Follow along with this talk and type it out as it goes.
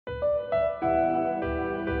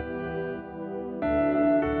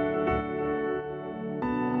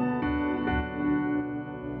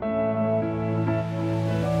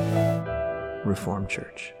Reformed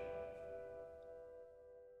Church.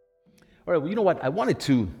 All right, well, you know what? I wanted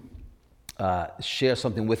to share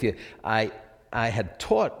something with you. I had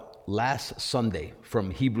taught last Sunday from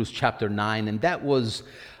Hebrews chapter 9, and that was,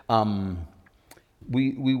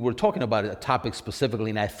 we were talking about a topic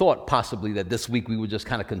specifically, and I thought possibly that this week we would just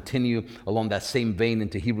kind of continue along that same vein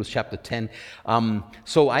into Hebrews chapter 10.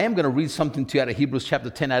 So I am going to read something to you out of Hebrews chapter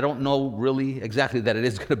 10. I don't know really exactly that it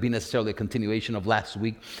is going to be necessarily a continuation of last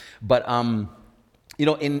week, but you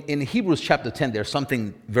know, in Hebrews chapter 10, there's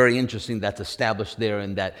something very interesting that's established there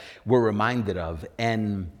and that we're reminded of.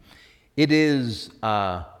 And it is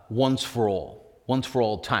once for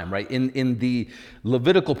all time, right? In the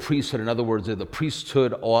Levitical priesthood, in other words, the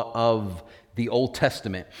priesthood of the Old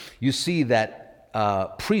Testament, you see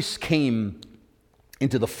that priests came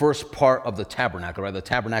into the first part of the tabernacle, right? The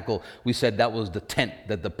tabernacle, we said that was the tent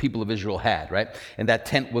that the people of Israel had, right? And that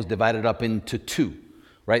tent was divided up into two.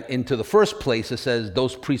 Right? Into the first place, it says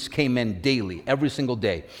those priests came in daily, every single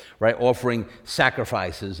day, right? Offering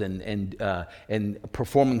sacrifices and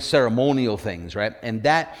performing ceremonial things, right? And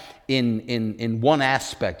that in one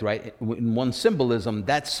aspect, right? In one symbolism,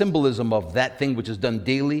 that symbolism of that thing which is done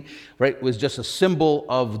daily, right, was just a symbol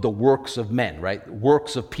of the works of men, right?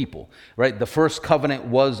 Works of people, right? The first covenant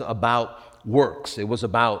was about works. It was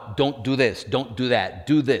about don't do this, don't do that,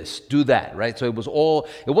 do this, do that, right? So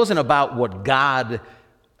it wasn't about what God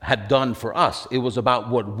had done for us. It was about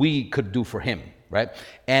what we could do for him, right?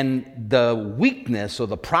 And the weakness or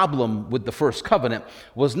the problem with the first covenant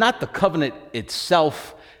was not the covenant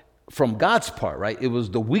itself from God's part, right? It was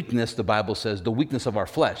the weakness, the Bible says, the weakness of our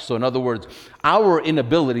flesh. So in other words, our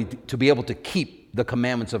inability to be able to keep the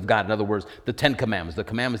commandments of God. In other words, the 10 commandments, the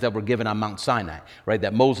commandments that were given on Mount Sinai, right?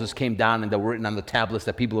 That Moses came down and that were written on the tablets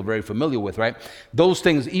that people are very familiar with, right? Those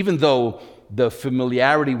things, even though the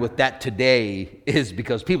familiarity with that today is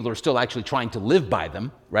because people are still actually trying to live by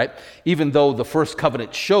them, right? Even though the first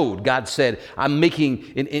covenant showed, God said, I'm making,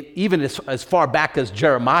 even as far back as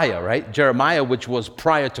Jeremiah, right? Jeremiah, which was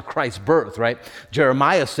prior to Christ's birth, right?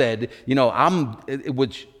 Jeremiah said, you know, I'm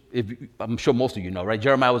sure most of you know, right?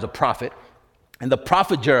 Jeremiah was a prophet. And the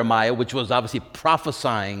prophet Jeremiah, which was obviously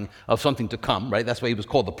prophesying of something to come, right? That's why he was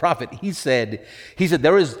called the prophet. He said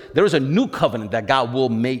there is a new covenant that God will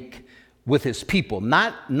make with his people,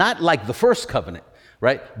 not like the first covenant,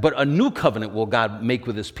 right? But a new covenant will God make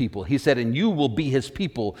with his people. He said, and you will be his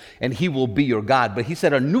people, and he will be your God. But he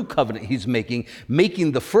said a new covenant he's making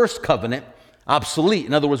the first covenant obsolete.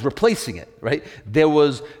 In other words, replacing it, right? There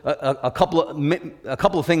was a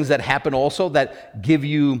couple of things that happen also that give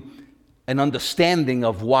you an understanding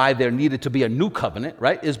of why there needed to be a new covenant,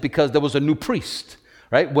 right? Is because there was a new priest.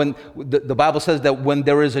 Right? When the Bible says that when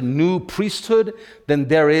there is a new priesthood, then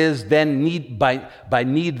there is then need by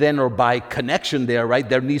need then or by connection there, right?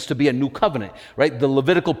 There needs to be a new covenant, right? The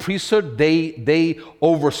Levitical priesthood, they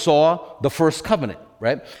oversaw the first covenant,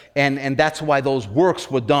 right? And that's why those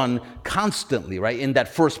works were done constantly, right? In that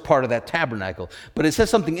first part of that tabernacle. But it says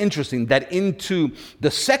something interesting that into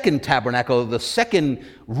the second tabernacle, the second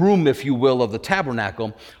room, if you will, of the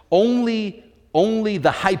tabernacle, only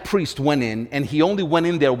the high priest went in, and he only went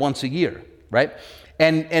in there once a year, right?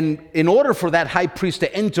 And in order for that high priest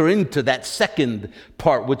to enter into that second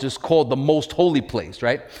part, which is called the most holy place,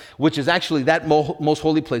 right? Which is actually that most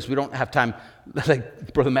holy place. We don't have time,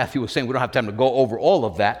 like Brother Matthew was saying, we don't have time to go over all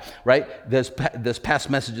of that, right? There's past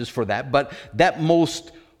messages for that. But that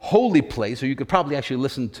most holy place, or you could probably actually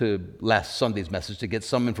listen to last Sunday's message to get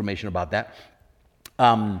some information about that.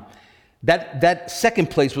 That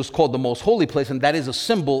second place was called the most holy place, and that is a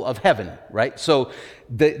symbol of heaven, right? So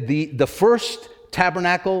the first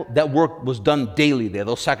tabernacle, that work was done daily there.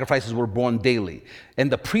 Those sacrifices were born daily.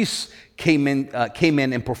 And the priests came in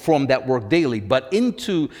and performed that work daily. But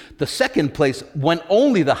into the second place went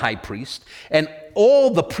only the high priest, and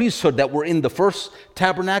all the priesthood that were in the first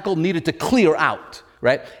tabernacle needed to clear out,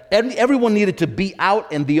 right? Everyone needed to be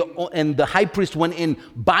out, and the high priest went in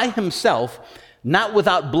by himself, not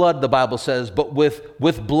without blood, the Bible says, but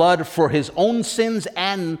with blood for his own sins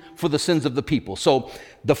and for the sins of the people. So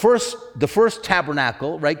the first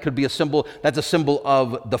tabernacle, right, could be a symbol. That's a symbol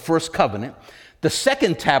of the first covenant. The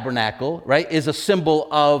second tabernacle, right, is a symbol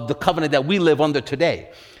of the covenant that we live under today.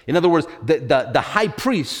 In other words, the high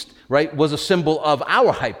priest, right, was a symbol of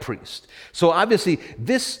our high priest. So obviously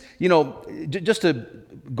this, just to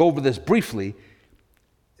go over this briefly,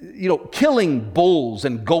 killing bulls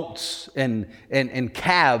and goats and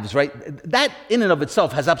calves, right? That in and of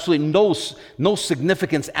itself has absolutely no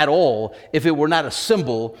significance at all if it were not a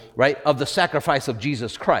symbol, right, of the sacrifice of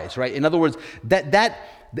Jesus Christ, right? In other words,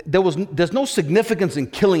 there's no significance in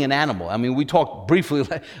killing an animal. I mean, we talked briefly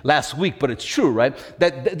last week, but it's true, right?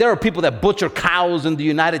 That there are people that butcher cows in the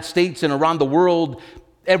United States and around the world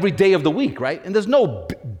every day of the week, right? And there's no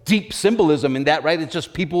deep symbolism in that, right? It's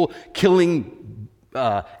just people killing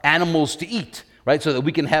animals to eat, right? So that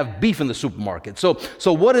we can have beef in the supermarket. So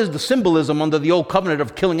what is the symbolism under the old covenant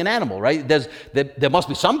of killing an animal, right? There must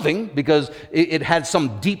be something, because it had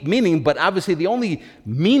some deep meaning, but obviously the only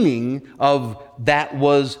meaning of that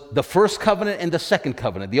was the first covenant and the second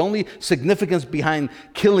covenant. The only significance behind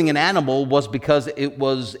killing an animal was because it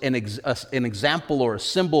was an example or a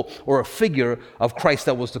symbol or a figure of Christ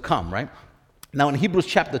that was to come, right? Now in Hebrews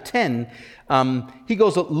chapter 10, he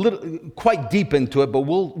goes quite deep into it, but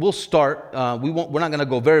we'll start. We're not going to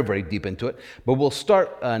go very, very deep into it, but we'll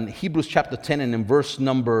start in Hebrews chapter 10 and in verse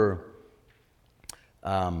number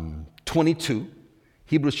 22.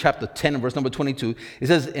 Hebrews chapter 10 and verse number 22. It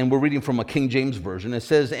says, and we're reading from a King James version. It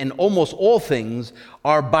says, "And almost all things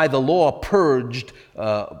are by the law purged."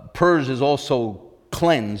 Purged is also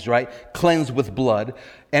cleansed, right? Cleansed with blood.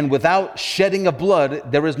 And without shedding of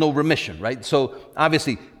blood, there is no remission, right? So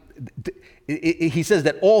obviously, he says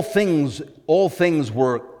that all things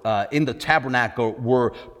were in the tabernacle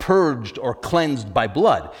were purged or cleansed by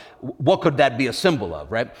blood. What could that be a symbol of,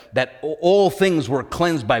 right? That all things were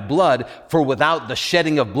cleansed by blood, for without the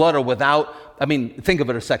shedding of blood or without, think of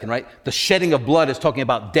it a second, right? The shedding of blood is talking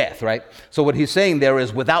about death, right? So what he's saying there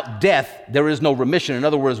is without death, there is no remission. In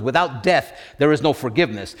other words, without death, there is no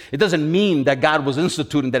forgiveness. It doesn't mean that God was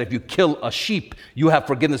instituting that if you kill a sheep, you have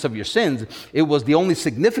forgiveness of your sins. It was the only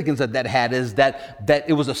significance that had is that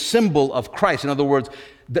it was a symbol of Christ. In other words,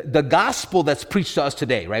 the gospel that's preached to us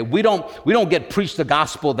today, right? We don't get preached the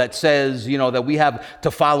gospel that says, that we have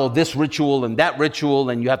to follow this ritual and that ritual,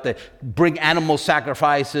 and you have to bring animal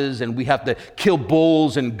sacrifices, and we have to kill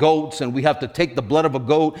bulls and goats, and we have to take the blood of a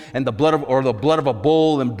goat and the blood of a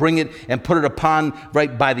bull and bring it and put it upon,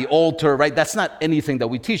 right, by the altar, right? That's not anything that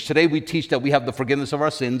we teach. Today we teach that we have the forgiveness of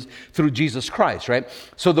our sins through Jesus Christ, right?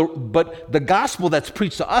 But the gospel that's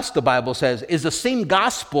preached to us, the Bible says, is the same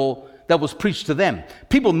gospel that was preached to them.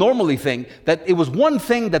 People normally think that it was one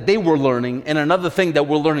thing that they were learning and another thing that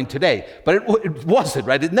we're learning today, but it wasn't,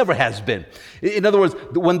 right? It never has been. In other words,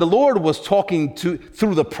 when the Lord was talking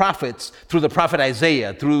through the prophets, through the prophet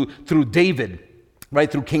Isaiah, through David,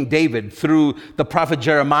 right, through King David, through the prophet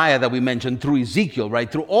Jeremiah that we mentioned, through Ezekiel,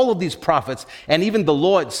 right, through all of these prophets, and even the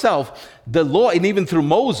law itself, and even through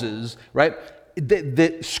Moses, right,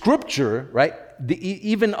 the scripture, right,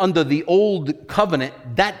 even under the old covenant,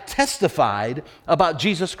 that testified about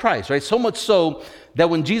Jesus Christ, right? So much so that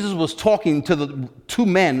when Jesus was talking to the two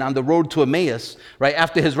men on the road to Emmaus, right,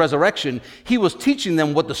 after his resurrection, he was teaching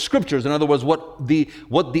them what the scriptures, in other words, what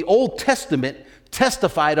the Old Testament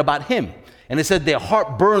testified about him. And it said their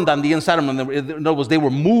heart burned on the inside of them. In other words, they were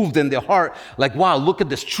moved in their heart, like, wow, look at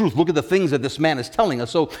this truth. Look at the things that this man is telling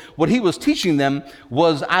us. So what he was teaching them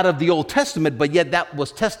was out of the Old Testament, but yet that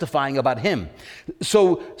was testifying about him.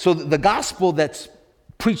 So the gospel that's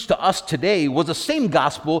preached to us today was the same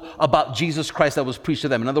gospel about Jesus Christ that was preached to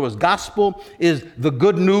them. In other words, gospel is the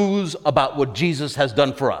good news about what Jesus has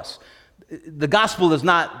done for us. The gospel is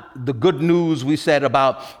not the good news we said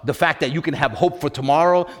about the fact that you can have hope for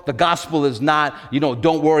tomorrow. The gospel is not,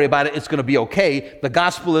 don't worry about it, it's going to be okay. The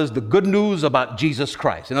gospel is the good news about Jesus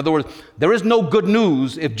Christ. In other words, there is no good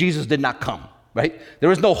news if Jesus did not come, right?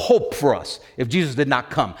 There is no hope for us if Jesus did not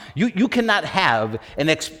come. You cannot have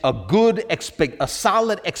a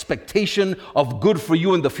solid expectation of good for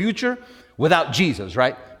you in the future without Jesus,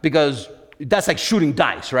 right? Because that's like shooting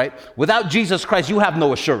dice, right? Without Jesus Christ, you have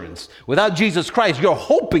no assurance. Without Jesus Christ, you're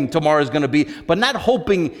hoping tomorrow is going to be, but not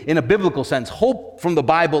hoping in a biblical sense. Hope from the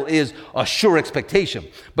Bible is a sure expectation.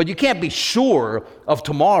 But you can't be sure of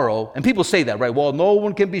tomorrow. And people say that, right? Well, no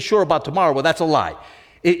one can be sure about tomorrow. Well, that's a lie.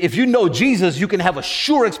 If you know Jesus, you can have a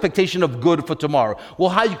sure expectation of good for tomorrow. Well,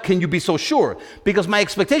 how can you be so sure? Because my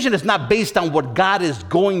expectation is not based on what God is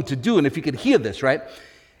going to do. And if you could hear this, right?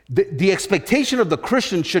 The expectation of the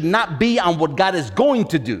Christian should not be on what God is going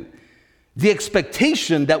to do. The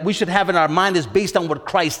expectation that we should have in our mind is based on what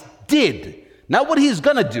Christ did. Not what he's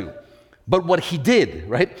going to do, but what he did,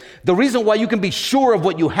 right? The reason why you can be sure of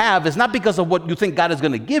what you have is not because of what you think God is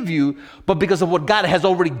going to give you, but because of what God has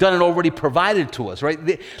already done and already provided to us,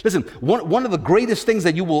 right? Listen, one of the greatest things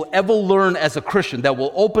that you will ever learn as a Christian that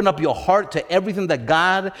will open up your heart to everything that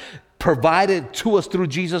God provided to us through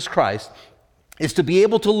Jesus Christ is to be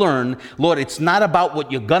able to learn, Lord, it's not about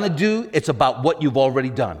what you're going to do, it's about what you've already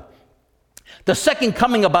done. The second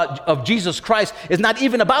coming of Jesus Christ is not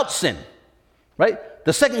even about sin, right?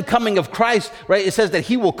 The second coming of Christ, right, it says that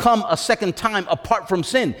he will come a second time apart from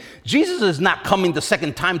sin. Jesus is not coming the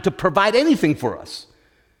second time to provide anything for us.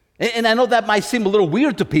 And I know that might seem a little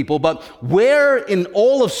weird to people, but where in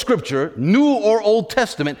all of Scripture, New or Old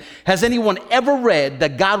Testament, has anyone ever read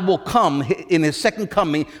that God will come in his second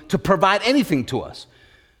coming to provide anything to us?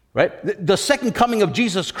 Right? The second coming of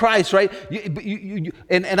Jesus Christ, right?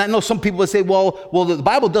 And I know some people would say, well, the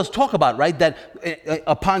Bible does talk about, right, that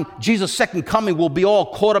upon Jesus' second coming, we'll be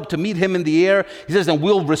all caught up to meet him in the air. He says, and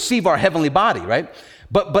we'll receive our heavenly body, right?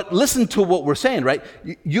 But listen to what we're saying, right?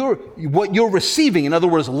 What you're receiving, in other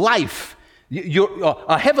words, life.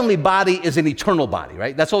 A heavenly body is an eternal body,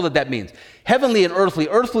 right? That's all that means. Heavenly and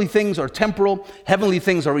earthly things are temporal. Heavenly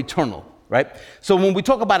things are eternal, right? So when we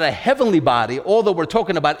talk about a heavenly body, all that we're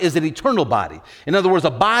talking about is an eternal body. In other words,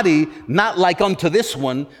 a body not like unto this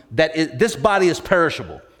one, this body is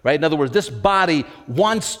perishable, right? In other words, this body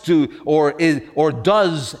wants to, or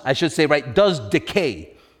does, I should say, right, does decay.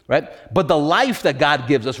 Right? But the life that God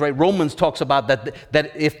gives us, right? Romans talks about that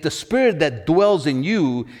if the spirit that dwells in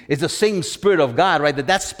you is the same spirit of God, right?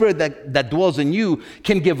 That spirit that dwells in you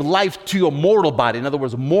can give life to your mortal body. In other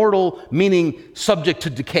words, mortal meaning subject to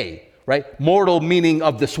decay, right? Mortal meaning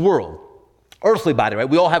of this world. Earthly body, right?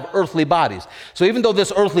 We all have earthly bodies. So even though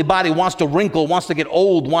this earthly body wants to wrinkle, wants to get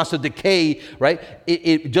old, wants to decay, right?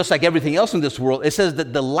 It just like everything else in this world, it says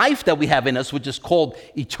that the life that we have in us, which is called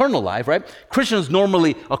eternal life, right? Christians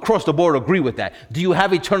normally across the board agree with that. Do you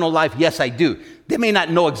have eternal life? Yes, I do. They may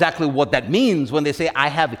not know exactly what that means when they say, I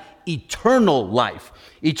have eternal life.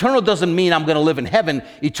 Eternal doesn't mean I'm going to live in heaven.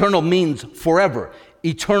 Eternal means forever.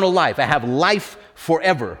 Eternal life. I have life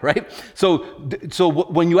forever, right? So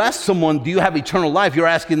when you ask someone, do you have eternal life? You're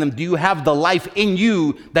asking them, do you have the life in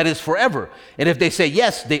you that is forever? And if they say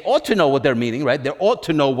yes, they ought to know what they're meaning, right? They ought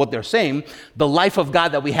to know what they're saying. The life of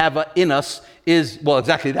God that we have in us is, well,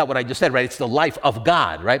 exactly that what I just said, right? It's the life of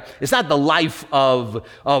God, right? It's not the life of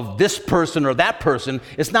this person or that person.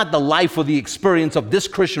 It's not the life or the experience of this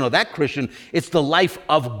Christian or that Christian. It's the life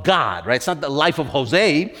of God, right? It's not the life of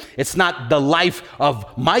Jose. It's not the life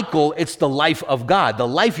of Michael. It's the life of God. The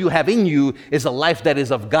life you have in you is a life that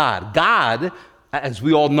is of God. God, as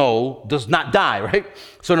we all know, does not die, right?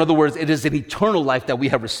 So in other words, it is an eternal life that we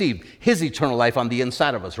have received, his eternal life on the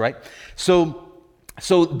inside of us, right? So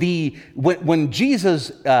when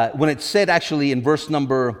Jesus, when it said actually in verse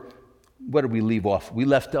number, where did we leave off? We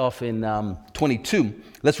left off in 22.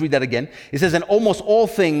 Let's read that again. It says, and almost all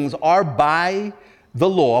things are by the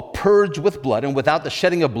law purged with blood, and without the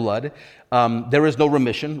shedding of blood, there is no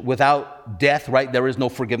remission. Without death, right, there is no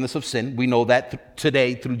forgiveness of sin. We know that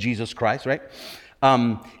today through Jesus Christ, right?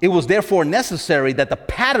 It was therefore necessary that the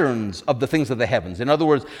patterns of the things of the heavens, in other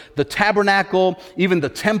words, the tabernacle, even the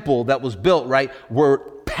temple that was built, right, were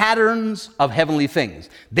patterns of heavenly things.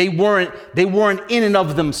 They weren't in and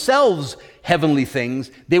of themselves heavenly things.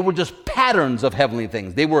 They were just patterns of heavenly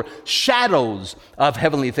things. They were shadows of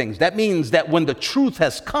heavenly things. That means that when the truth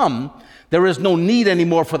has come, there is no need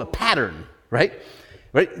anymore for the pattern, right?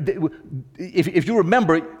 Right? If you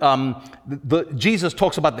remember, Jesus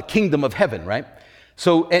talks about the kingdom of heaven, right?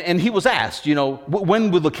 So, and he was asked,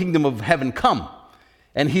 when will the kingdom of heaven come?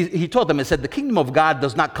 And he taught them and said, the kingdom of God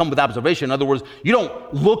does not come with observation. In other words, you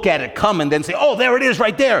don't look at it come and then say, oh, there it is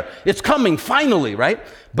right there. It's coming finally, right?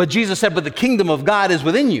 But Jesus said, but the kingdom of God is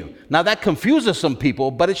within you. Now that confuses some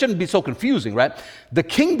people, but it shouldn't be so confusing, right? The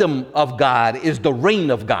kingdom of God is the reign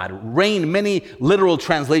of God. Reign, many literal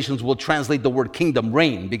translations will translate the word kingdom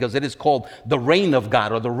reign because it is called the reign of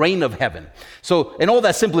God or the reign of heaven. So, and all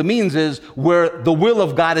that simply means is where the will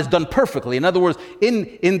of God is done perfectly. In other words,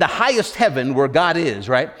 in the highest heaven where God is,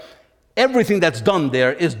 right? Everything that's done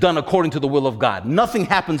there is done according to the will of God. Nothing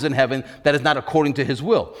happens in heaven that is not according to his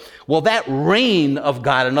will. Well, that reign of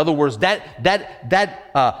God, in other words, that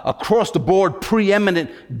across the board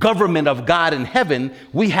preeminent government of God in heaven,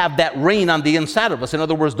 we have that reign on the inside of us. In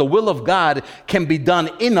other words, the will of God can be done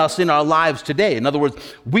in us in our lives today. In other words,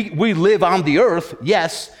 we live on the earth,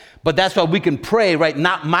 yes, but that's why we can pray, right?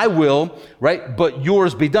 Not my will, right? But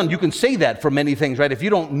yours be done. You can say that for many things, right? If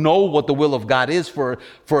you don't know what the will of God is for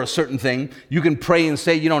a certain thing, you can pray and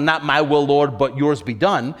say, not my will, Lord, but yours be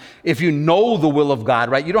done. If you know the will of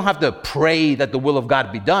God, right? You don't have to pray that the will of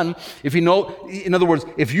God be done. If you know, in other words,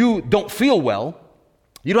 if you don't feel well,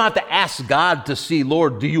 you don't have to ask God to see,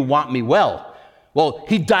 Lord, do you want me well? Well,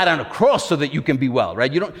 he died on a cross so that you can be well,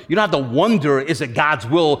 right? You don't have to wonder, is it God's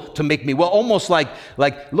will to make me well? Almost like,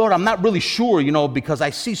 Lord, I'm not really sure, because I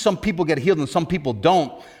see some people get healed and some people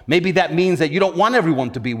don't. Maybe that means that you don't want everyone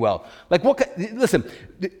to be well. Listen,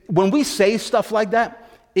 when we say stuff like that,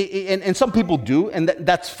 and some people do, and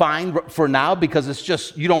that's fine for now because it's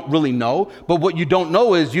just you don't really know. But what you don't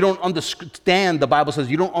know is you don't understand, the Bible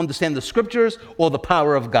says, you don't understand the scriptures or the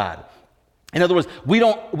power of God. In other words,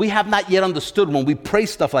 we have not yet understood when we pray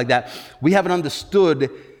stuff like that, we haven't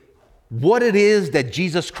understood what it is that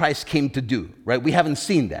Jesus Christ came to do, right? We haven't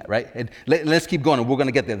seen that, right? And let's keep going, and we're going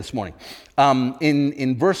to get there this morning.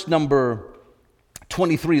 In verse number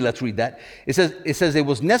 23, let's read that. It says it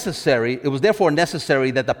was therefore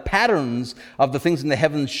necessary that the patterns of the things in the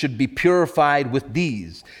heavens should be purified with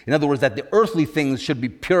these. In other words, that the earthly things should be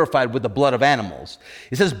purified with the blood of animals.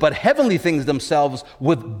 It says, but heavenly things themselves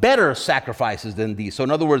with better sacrifices than these. So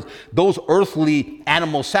in other words, those earthly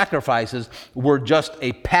animal sacrifices were just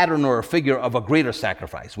a pattern or a figure of a greater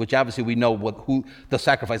sacrifice, which obviously we know who the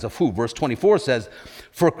sacrifice of who. Verse 24 says,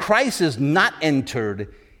 for Christ is not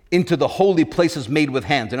entered into the holy places made with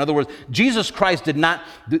hands. In other words, Jesus Christ did not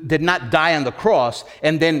die on the cross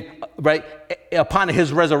and then, right, upon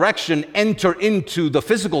his resurrection, enter into the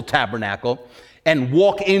physical tabernacle and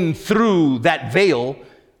walk in through that veil,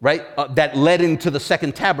 right, that led into the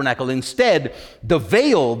second tabernacle. Instead, the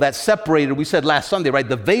veil that separated, we said last Sunday, right,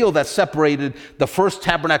 the veil that separated the first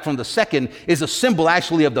tabernacle from the second is a symbol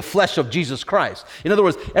actually of the flesh of Jesus Christ. In other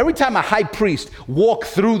words, every time a high priest walked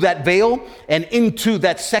through that veil and into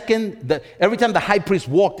that every time the high priest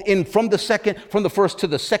walked in from the first to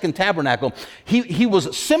the second tabernacle, he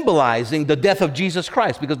was symbolizing the death of Jesus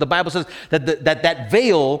Christ, because the Bible says that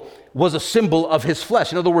veil was a symbol of his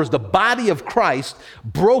flesh. In other words, the body of Christ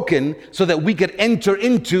broken so that we could enter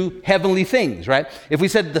into heavenly things, right? If we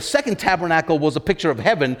said the second tabernacle was a picture of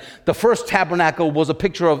heaven, the first tabernacle was a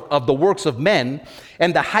picture of the works of men,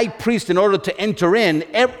 and the high priest, in order to enter in,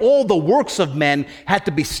 all the works of men had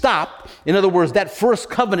to be stopped. In other words, that first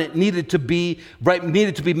covenant needed to be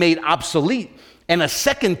made obsolete. And a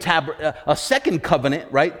second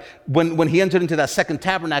covenant, right? When he entered into that second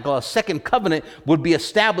tabernacle, a second covenant would be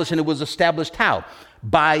established, and it was established how?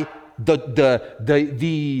 By the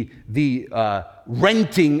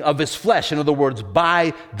renting of his flesh. In other words,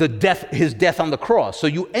 by his death on the cross. So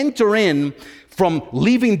you enter in from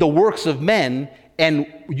leaving the works of men, and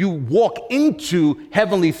you walk into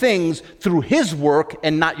heavenly things through his work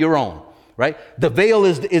and not your own. Right? The veil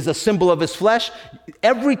is a symbol of his flesh.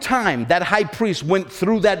 Every time that high priest went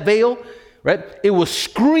through that veil, right, it was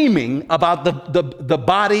screaming about the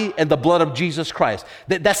body and the blood of Jesus Christ.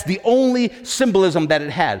 That's the only symbolism that it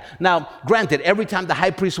had. Now, granted, every time the high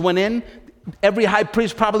priest went in, every high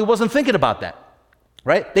priest probably wasn't thinking about that.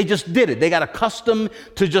 Right? They just did it. They got accustomed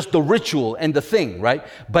to just the ritual and the thing, right?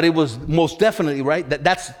 But it was most definitely, right?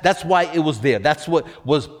 That's why it was there. That's what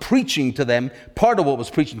was preaching to them, part of what was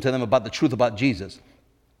preaching to them about the truth about Jesus.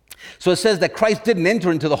 So it says that Christ didn't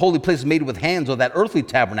enter into the holy places made with hands, or that earthly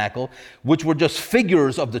tabernacle, which were just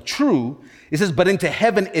figures of the true. It says, but into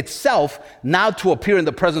heaven itself, now to appear in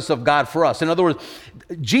the presence of God for us. In other words,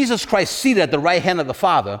 Jesus Christ seated at the right hand of the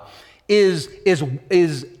Father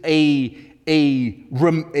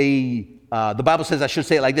the Bible says, I should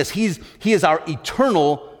say it like this, he is our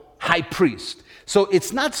eternal high priest. So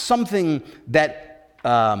it's not something that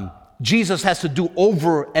Jesus has to do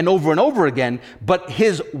over and over and over again, but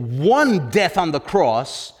his one death on the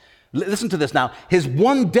cross, listen to this now, his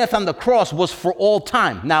one death on the cross was for all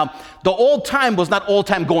time. Now, the all time was not all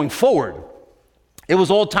time going forward. It was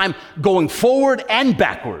all time going forward and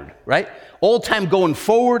backward, right? All time going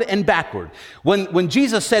forward and backward. When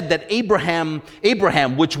Jesus said that Abraham,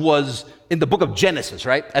 which was in the book of Genesis,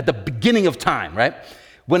 right? At the beginning of time, right?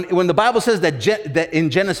 When the Bible says that in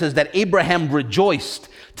Genesis that Abraham rejoiced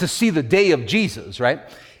to see the day of Jesus, right?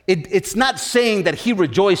 It's not saying that he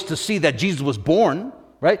rejoiced to see that Jesus was born,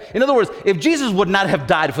 right? In other words, if Jesus would not have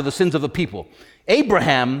died for the sins of the people,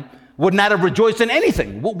 Abraham would not have rejoiced in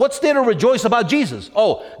anything. What's there to rejoice about Jesus?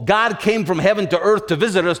 Oh, God came from heaven to earth to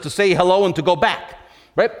visit us, to say hello and to go back.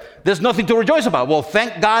 Right? There's nothing to rejoice about. Well,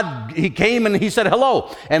 thank God he came and he said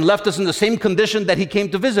hello and left us in the same condition that he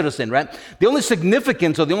came to visit us in, right? The only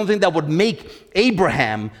significance, or the only thing that would make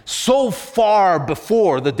Abraham so far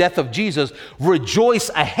before the death of Jesus rejoice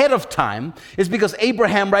ahead of time is because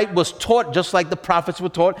Abraham, right, was taught just like the prophets were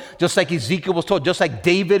taught, just like Ezekiel was taught, just like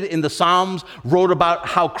David in the Psalms wrote about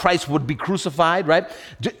how Christ would be crucified, right?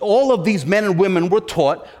 All of these men and women were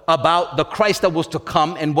taught about the Christ that was to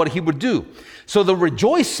come and what he would do. So the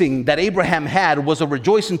rejoicing that Abraham had was a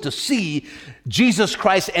rejoicing to see Jesus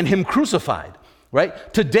Christ and him crucified.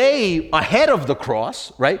 right? Today, ahead of the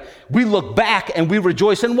cross, right, we look back and we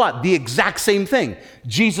rejoice in what? The exact same thing,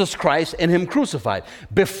 Jesus Christ and him crucified.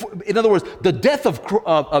 In other words, the death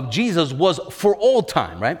of Jesus was for all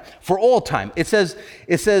time, right? For all time. It says,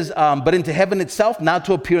 but into heaven itself, now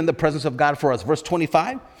to appear in the presence of God for us. Verse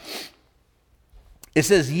 25, it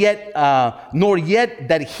says, nor yet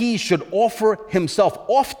that he should offer himself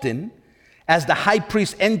often, as the high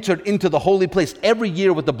priest entered into the holy place every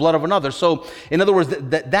year with the blood of another. So, in other words,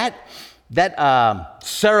 that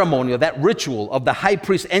ceremony or that ritual of the high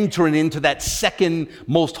priest entering into that second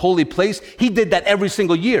most holy place, he did that every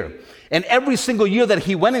single year. And every single year that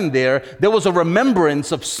he went in there was a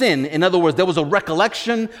remembrance of sin. In other words, there was a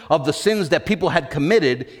recollection of the sins that people had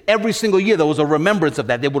committed. Every single year there was a remembrance of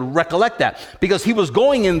that. They would recollect that because he was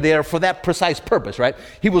going in there for that precise purpose, right?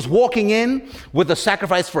 He was walking in with a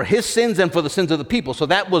sacrifice for his sins and for the sins of the people. So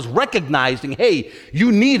that was recognizing, hey,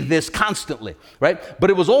 you need this constantly, right? But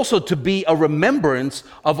it was also to be a remembrance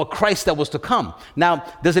of a Christ that was to come. Now,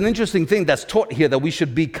 there's an interesting thing that's taught here that we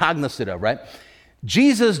should be cognizant of, right?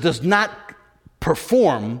 Jesus does not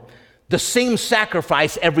perform the same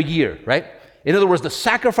sacrifice every year, right? In other words, the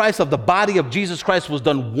sacrifice of the body of Jesus Christ was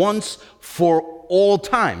done once for all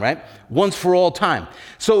time, right? Once for all time.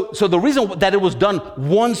 So the reason that it was done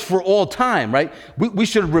once for all time, right? We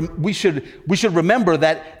should remember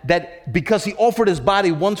that because he offered his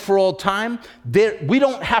body once for all time, we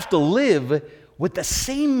don't have to live with the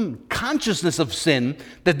same consciousness of sin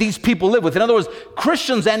that these people live with. In other words,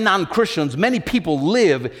 Christians and non-Christians, many people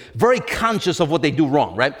live very conscious of what they do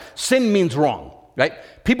wrong, right? Sin means wrong, right?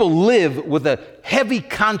 People live with a heavy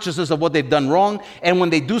consciousness of what they've done wrong, and when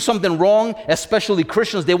they do something wrong, especially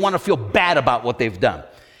Christians, they want to feel bad about what they've done.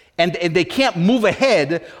 And they can't move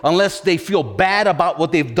ahead unless they feel bad about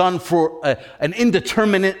what they've done for an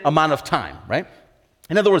indeterminate amount of time, right?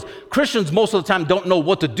 In other words, Christians most of the time don't know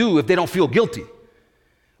what to do if they don't feel guilty.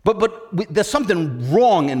 But there's something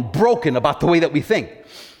wrong and broken about the way that we think.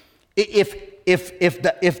 If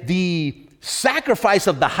the sacrifice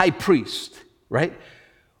of the high priest, right,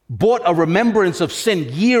 brought a remembrance of sin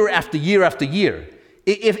year after year after year,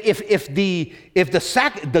 if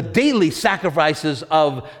the daily sacrifices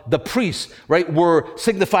of the priests, right, were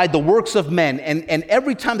signified the works of men, and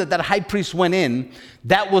every time that high priest went in,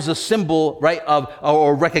 that was a symbol, right, of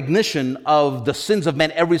or recognition of the sins of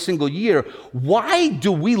men every single year. Why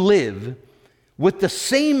do we live with the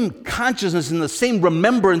same consciousness and the same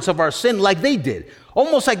remembrance of our sin like they did?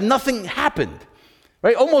 Almost like nothing happened.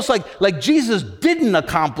 Right? Almost like Jesus didn't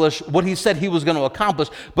accomplish what he said he was going to accomplish.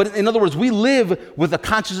 But in other words, we live with a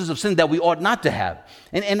consciousness of sin that we ought not to have.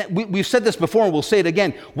 And we've said this before and we'll say it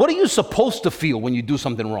again. What are you supposed to feel when you do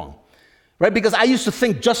something wrong? Right? Because I used to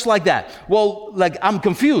think just like that. Well, like, I'm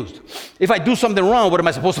confused. If I do something wrong, what am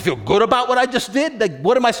I supposed to feel good about what I just did? Like,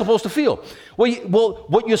 what am I supposed to feel? Well,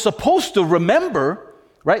 what you're supposed to remember,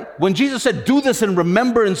 right? When Jesus said, do this in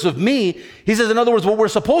remembrance of me, he says, in other words, what we're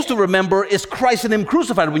supposed to remember is Christ and him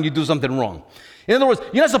crucified when you do something wrong. In other words,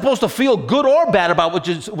 you're not supposed to feel good or bad about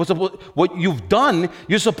what you've done.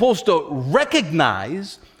 You're supposed to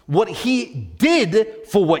recognize what he did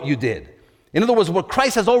for what you did. In other words, what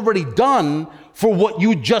Christ has already done for what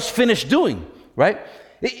you just finished doing, right?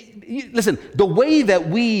 Listen, the way that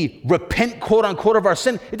we repent, quote unquote, of our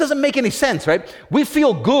sin, it doesn't make any sense, right? We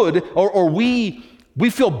feel good or we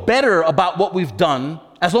feel better about what we've done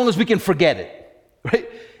as long as we can forget it, right?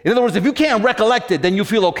 In other words, if you can't recollect it, then you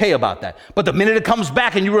feel okay about that. But the minute it comes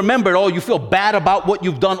back and you remember it, you feel bad about what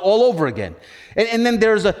you've done all over again. And then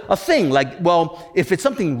there's a thing like, well, if it's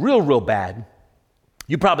something real bad,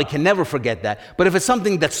 you probably can never forget that. But if it's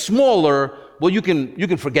something that's smaller, well, you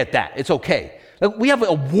can forget that. It's okay. Like, we have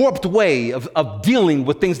a warped way of dealing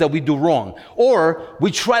with things that we do wrong. Or we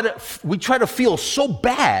try to feel so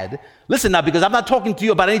bad. Listen now, because I'm not talking to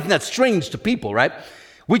you about anything that's strange to people, right?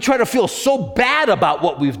 We try to feel so bad about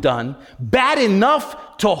what we've done, bad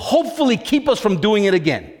enough to hopefully keep us from doing it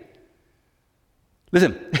again.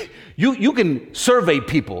 Listen, you can survey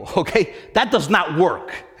people, okay? That does not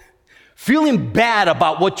work. Feeling bad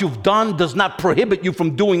about what you've done does not prohibit you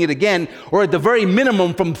from doing it again, or at the very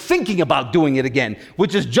minimum from thinking about doing it again,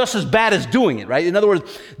 which is just as bad as doing it, right? In other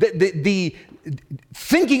words, the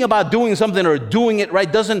thinking about doing something or doing it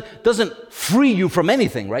right doesn't free you from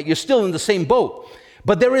anything, right? You're still in the same boat.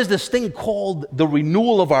 But there is this thing called the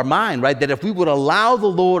renewal of our mind, right? That if we would allow the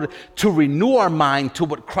Lord to renew our mind to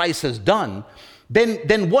what Christ has done,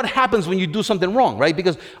 then what happens when you do something wrong, right?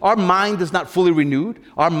 Because our mind is not fully renewed.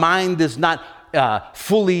 Our mind is not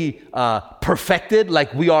fully perfected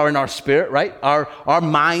like we are in our spirit, right? Our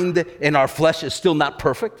mind and our flesh is still not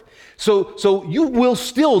perfect. So you will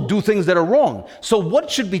still do things that are wrong. So what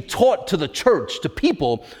should be taught to the church, to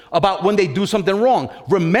people, about when they do something wrong?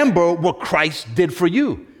 Remember what Christ did for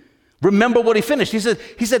you. Remember what he finished. He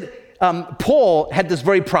said, Paul had this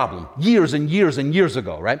very problem years and years and years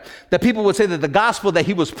ago, right? That people would say that the gospel that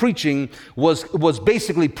he was preaching was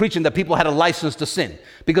basically preaching that people had a license to sin.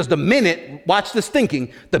 Because the minute, watch this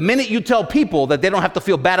thinking, the minute you tell people that they don't have to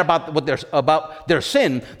feel bad about their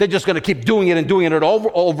sin, they're just going to keep doing it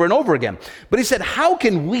over and over again. But he said, how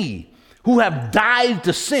can we who have died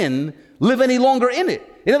to sin live any longer in it?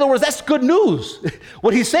 In other words, that's good news.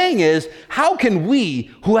 What he's saying is, how can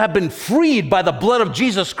we who have been freed by the blood of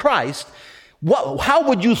Jesus Christ, how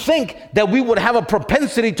would you think that we would have a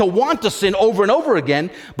propensity to want to sin over and over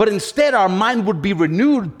again, but instead our mind would be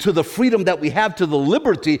renewed to the freedom that we have, to the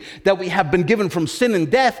liberty that we have been given from sin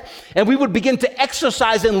and death, and we would begin to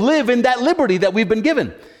exercise and live in that liberty that we've been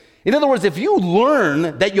given. In other words, if you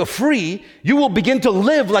learn that you're free, you will begin to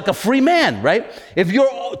live like a free man, right? If you're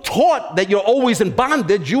taught that you're always in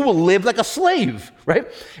bondage, you will live like a slave, right?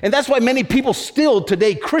 And that's why many people still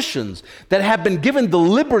today, Christians that have been given the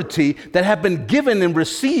liberty, that have been given and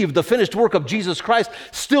received the finished work of Jesus Christ,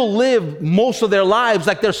 still live most of their lives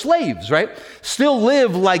like they're slaves, right? Still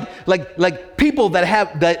live like people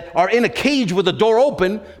that are in a cage with the door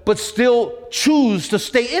open, but still choose to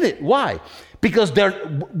stay in it. Why? Because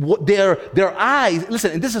their eyes,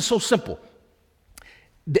 listen, and this is so simple.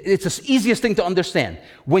 It's the easiest thing to understand.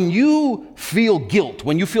 When you feel guilt,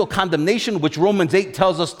 when you feel condemnation, which Romans 8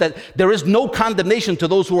 tells us that there is no condemnation to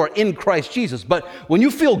those who are in Christ Jesus. But when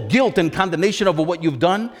you feel guilt and condemnation over what you've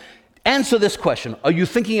done, answer this question. Are you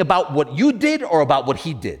thinking about what you did or about what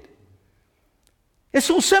he did? It's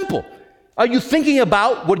so simple. Are you thinking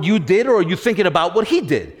about what you did or are you thinking about what he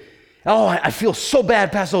did? Oh, I feel so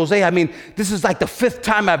bad, Pastor Jose. I mean, this is like the 5th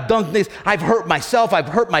time I've done this. I've hurt myself. I've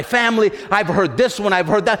hurt my family. I've heard this one. I've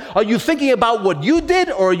heard that. Are you thinking about what you did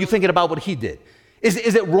or are you thinking about what he did?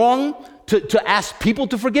 Is it wrong to ask people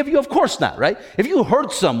to forgive you? Of course not, right? If you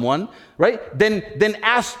hurt someone, right, then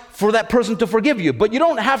ask for that person to forgive you. But you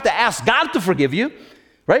don't have to ask God to forgive you,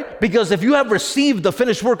 right? Because if you have received the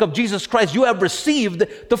finished work of Jesus Christ, you have received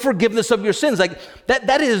the forgiveness of your sins. Like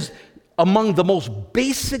that is among the most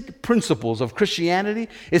basic principles of Christianity,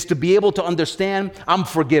 is to be able to understand, I'm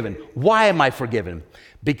forgiven. Why am I forgiven?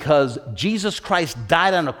 Because Jesus Christ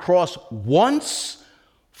died on a cross once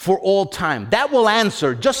for all time. That will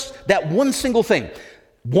answer just that one single thing.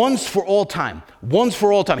 Once for all time. Once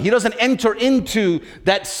for all time. He doesn't enter into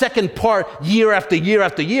that second part year after year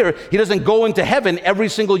after year. He doesn't go into heaven every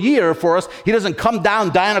single year for us. He doesn't come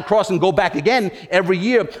down, die on a cross, and go back again every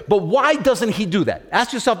year. But why doesn't he do that?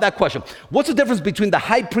 Ask yourself that question. What's the difference between the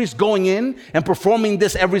high priest going in and performing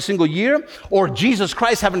this every single year, or Jesus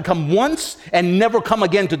Christ having come once and never come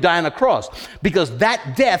again to die on a cross? Because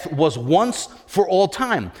that death was once for all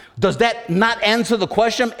time. Does that not answer the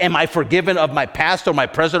question, am I forgiven of my past or my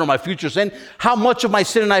present or my future sin? How much of my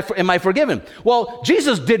sin am I forgiven? Well,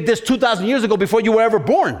 Jesus did this 2,000 years ago before you were ever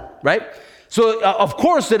born, right? So, of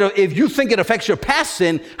course, that if you think it affects your past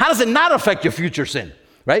sin, how does it not affect your future sin,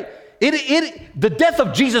 right? The death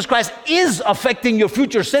of Jesus Christ is affecting your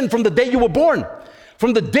future sin from the day you were born.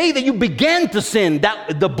 From the day that you began to sin,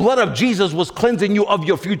 that the blood of Jesus was cleansing you of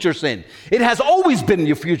your future sin. It has always been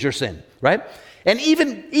your future sin, right? And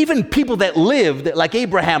even people that lived, like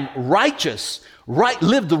Abraham,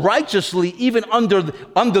 lived righteously even under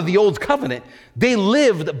the old covenant, they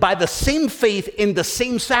lived by the same faith in the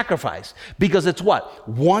same sacrifice. Because it's what?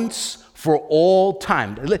 Once for all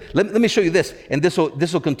time. Let me show you this, and this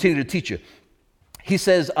will continue to teach you. He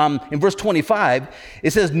says in verse 25,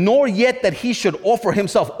 it says, nor yet that he should offer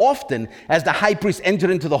himself often, as the high priest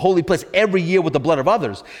entered into the holy place every year with the blood of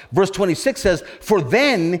others. Verse 26 says, for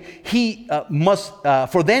then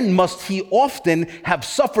must he often have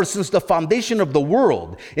suffered since the foundation of the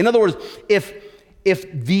world. In other words, if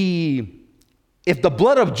the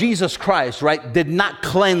blood of Jesus Christ, right, did not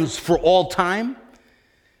cleanse for all time,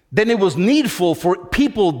 then it was needful for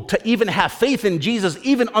people to even have faith in Jesus,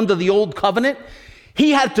 even under the old covenant.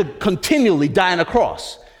 He had to continually die on a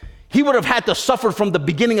cross. He would have had to suffer from the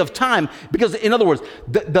beginning of time, because, in other words,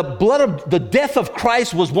 the death of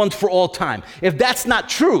Christ was once for all time. If that's not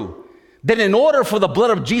true, then in order for the blood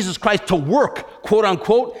of Jesus Christ to work, quote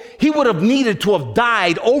unquote, he would have needed to have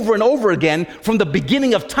died over and over again from the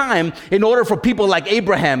beginning of time in order for people like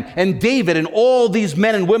Abraham and David and all these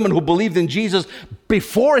men and women who believed in Jesus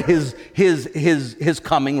before his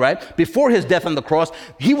coming, right? Before his death on the cross,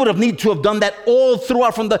 he would have needed to have done that all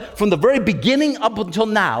throughout from the very beginning up until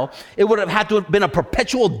now. It would have had to have been a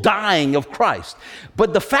perpetual dying of Christ.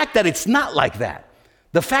 But the fact that it's not like that,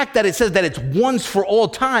 the fact that it says that it's once for all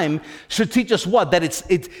time should teach us what? That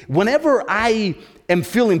it's whenever I am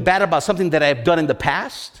feeling bad about something that I have done in the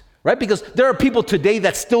past, right? Because there are people today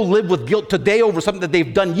that still live with guilt today over something that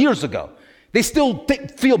they've done years ago. They still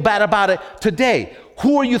feel bad about it today.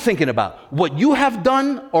 Who are you thinking about? What you have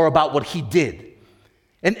done or about what he did?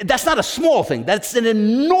 And that's not a small thing. That's an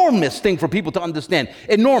enormous thing for people to understand.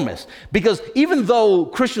 Enormous. Because even though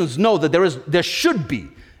Christians know that there should be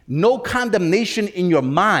no condemnation in your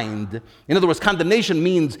mind. In other words, condemnation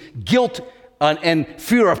means guilt and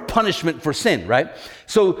fear of punishment for sin, right?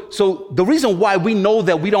 So the reason why we know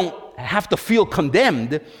that we don't have to feel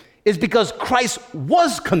condemned is because Christ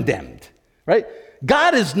was condemned. Right?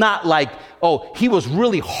 God is not like, oh, he was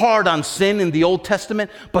really hard on sin in the Old Testament,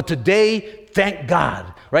 but today, thank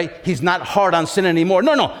God, right? He's not hard on sin anymore.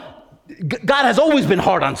 No. God has always been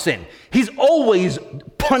hard on sin. He's always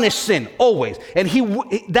punished sin, always. And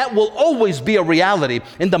that will always be a reality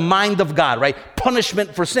in the mind of God, right?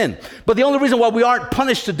 Punishment for sin. But the only reason why we aren't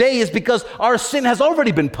punished today is because our sin has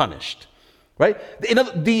already been punished, right?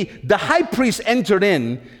 The high priest entered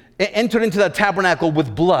into that tabernacle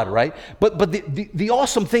with blood, right? But the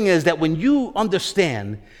awesome thing is that when you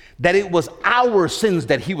understand that it was our sins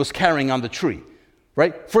that he was carrying on the tree,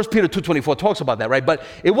 right? 1 Peter 2:24 talks about that, right? But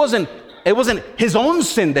it wasn't his own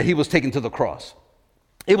sin that he was taking to the cross.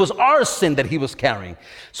 It was our sin that he was carrying.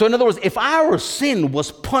 So in other words, if our sin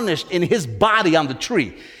was punished in his body on the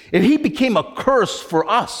tree, if he became a curse for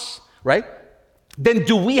us, right? Then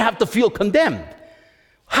do we have to feel condemned?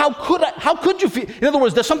 How could you feel? In other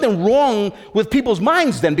words, there's something wrong with people's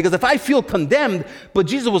minds then, because if I feel condemned, but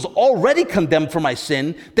Jesus was already condemned for my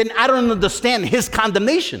sin, then I don't understand his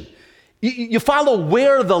condemnation. You follow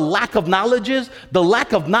where the lack of knowledge is? The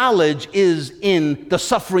lack of knowledge is in the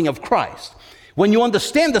suffering of Christ. When you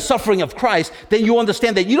understand the suffering of Christ, then you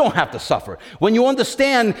understand that you don't have to suffer. When you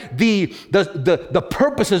understand the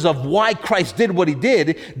purposes of why Christ did what he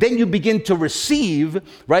did, then you begin to receive,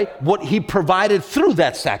 right, what he provided through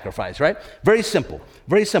that sacrifice, right? Very simple,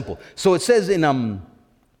 very simple. So it says in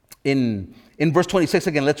verse 26,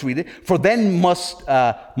 again, let's read it. For then must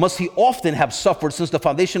he often have suffered since the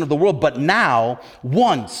foundation of the world, but now,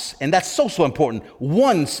 once, and that's so important,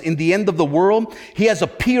 once in the end of the world, he has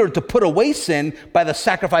appeared to put away sin by the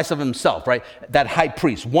sacrifice of himself, right? That high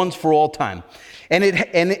priest, once for all time. And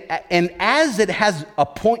as it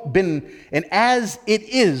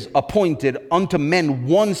is appointed unto men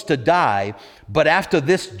once to die, but after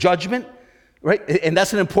this judgment, right? And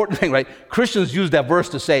that's an important thing, right? Christians use that verse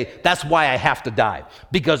to say, that's why I have to die,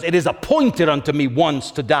 because it is appointed unto me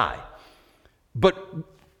once to die. But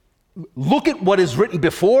look at what is written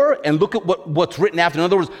before and look at what's written after. In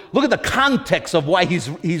other words, look at the context of why he's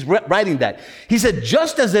writing that. He said,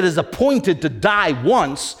 just as it is appointed to die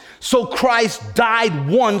once, so Christ died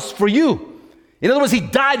once for you. In other words, he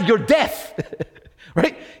died your death,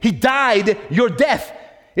 right? He died your death.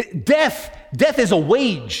 Death is a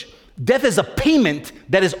wage. Death is a payment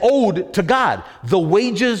that is owed to God. The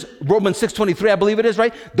wages, Romans 6:23, I believe it is,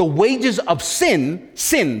 right? The wages of sin,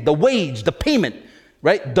 the wage, the payment,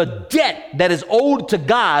 right? The debt that is owed to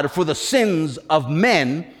God for the sins of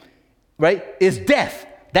men, right, is death.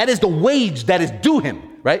 That is the wage that is due him,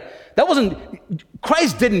 right?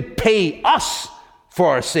 Christ didn't pay us for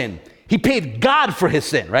our sin. He paid God for his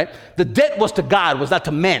sin, right? The debt was to God, was not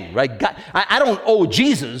to men, right? God, I don't owe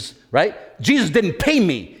Jesus, right? Jesus didn't pay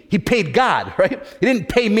me. He paid God, right? He didn't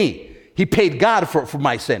pay me. He paid God for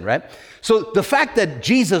my sin, right? So the fact that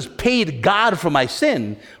Jesus paid God for my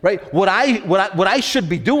sin, right? What I should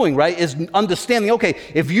be doing, right, is understanding, okay,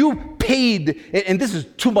 if you paid, and this is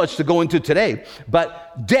too much to go into today,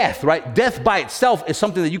 but death, right? Death by itself is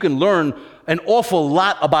something that you can learn an awful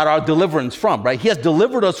lot about our deliverance from, right? He has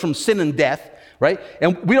delivered us from sin and death, right?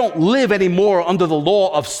 And we don't live anymore under the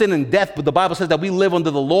law of sin and death, but the Bible says that we live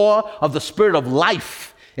under the law of the Spirit of life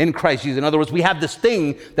in Christ Jesus. In other words, we have this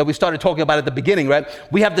thing that we started talking about at the beginning, right?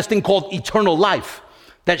 We have this thing called eternal life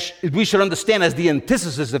that we should understand as the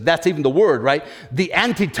antithesis, if that's even the word, right? The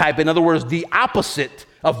antitype, in other words, the opposite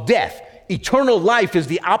of death. Eternal life is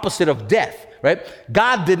the opposite of death, right?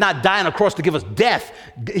 God did not die on a cross to give us death.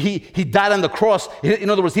 He died on the cross. In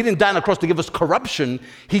other words, he didn't die on the cross to give us corruption.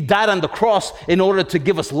 He died on the cross in order to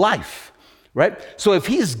give us life. Right? So if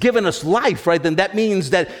he's given us life, right, then that means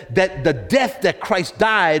that the death that Christ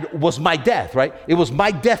died was my death, right? It was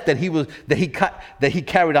my death that he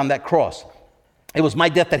carried on that cross. It was my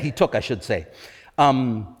death that he took, I should say.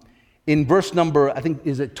 in verse number, I think,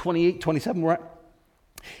 is it 28, 27, right?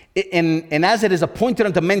 And as it is appointed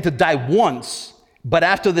unto men to die once, but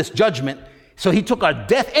after this judgment, so he took our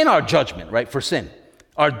death and our judgment, right, for sin.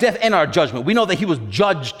 Our death and our judgment. We know that he was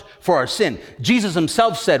judged for our sin. Jesus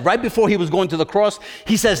himself said, right before he was going to the cross,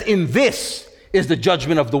 he says, in this is the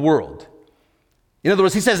judgment of the world. In other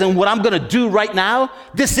words, he says, and what I'm going to do right now,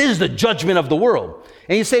 this is the judgment of the world.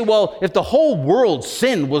 And you say, well, if the whole world's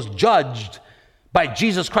sin was judged by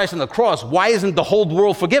Jesus Christ on the cross, why isn't the whole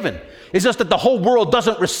world forgiven? It's just that the whole world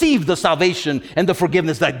doesn't receive the salvation and the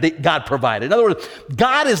forgiveness that God provided. In other words,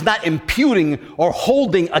 God is not imputing or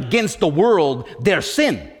holding against the world their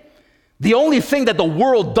sin. The only thing that the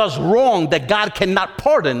world does wrong that God cannot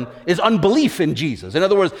pardon is unbelief in Jesus. In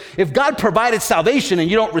other words, if God provided salvation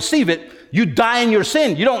and you don't receive it, you die in your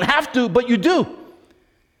sin. You don't have to, but you do.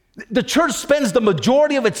 The church spends the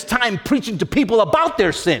majority of its time preaching to people about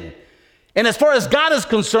their sin. And as far as God is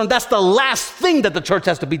concerned, that's the last thing that the church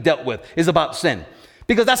has to be dealt with, is about sin.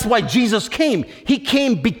 Because that's why Jesus came. He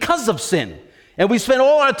came because of sin. And we spend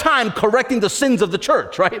all our time correcting the sins of the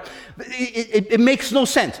church, right? It makes no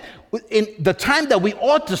sense. In the time that we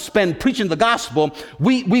ought to spend preaching the gospel,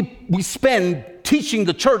 we spend teaching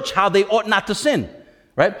the church how they ought not to sin,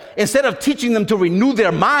 right? Instead of teaching them to renew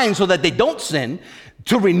their minds so that they don't sin,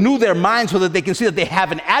 to renew their minds so that they can see that they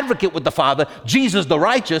have an advocate with the Father, Jesus the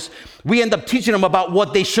righteous, we end up teaching them about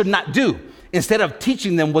what they should not do instead of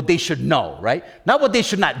teaching them what they should know, right? Not what they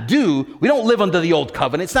should not do. We don't live under the old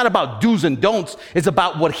covenant. It's not about do's and don'ts. It's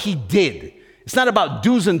about what he did. It's not about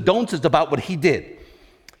do's and don'ts. It's about what he did.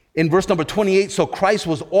 In verse number 28, so Christ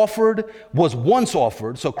was once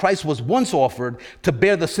offered to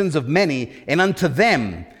bear the sins of many, and unto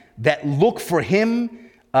them that look for him,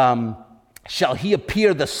 shall he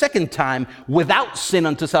appear the second time without sin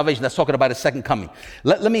unto salvation. That's talking about his second coming.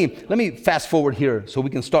 Let me fast forward here so we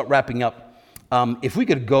can start wrapping up. If we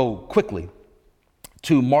could go quickly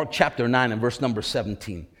to Mark chapter 9 and verse number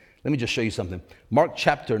 17. Let me just show you something. Mark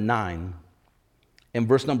chapter 9 and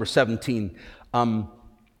verse number 17.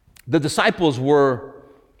 The disciples were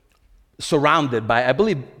surrounded by, I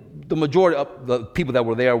believe, the majority of the people that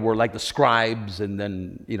were there were like the scribes, and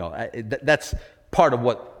then, that's part of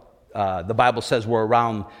what the Bible says were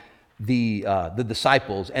around the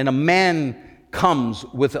disciples. And a man comes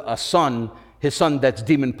with a son, his son that's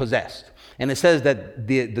demon possessed. And it says that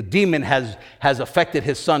the demon has affected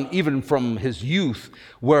his son even from his youth,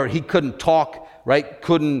 where he couldn't talk, right?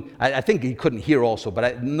 I think he couldn't hear also, but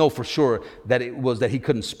I know for sure that it was that he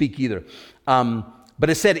couldn't speak either. But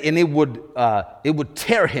it said, and it would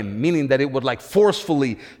tear him, meaning that it would like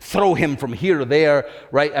forcefully throw him from here to there,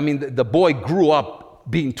 right? I mean, the boy grew up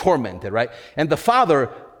being tormented, right? And the father,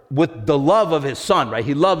 with the love of his son, right?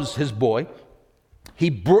 He loves his boy. He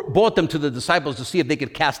brought them to the disciples to see if they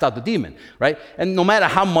could cast out the demon, right? And no matter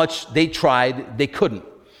how much they tried, they couldn't.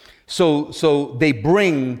 So they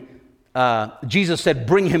bring, Jesus said,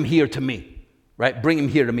 bring him here to me, right? Bring him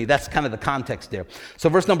here to me. That's kind of the context there. So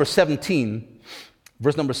verse number 17,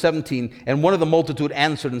 and one of the multitude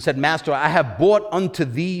answered and said, Master, I have brought unto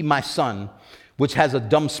thee my son, which has a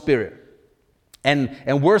dumb spirit.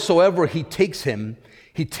 And wheresoever he takes him,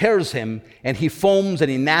 he tears him, and he foams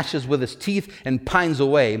and he gnashes with his teeth and pines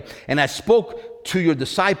away. And I spoke to your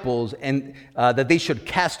disciples and that they should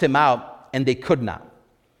cast him out, and they could not.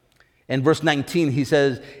 In verse 19, he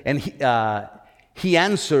says, and he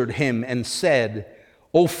answered him and said,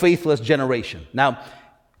 O faithless generation. Now,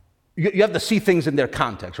 you have to see things in their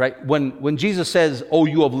context, right? When Jesus says, oh,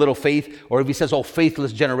 you of little faith, or if he says, oh,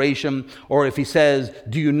 faithless generation, or if he says,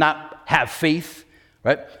 do you not have faith,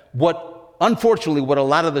 right? Unfortunately, what a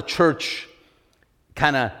lot of the church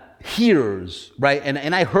kind of hears, right?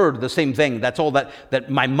 And I heard the same thing. That's all that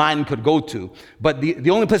my mind could go to. But the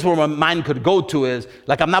only place where my mind could go to is,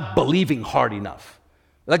 like, I'm not believing hard enough.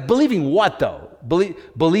 Like, believing what, though?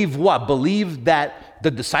 Believe what? Believe that the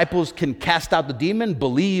disciples can cast out the demon?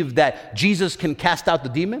 Believe that Jesus can cast out the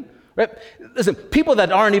demon? Right? Listen, people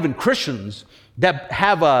that aren't even Christians, that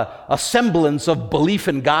have a semblance of belief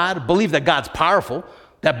in God, believe that God's powerful,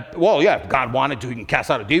 that, well, yeah, if God wanted to, he can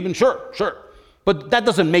cast out a demon, sure. But that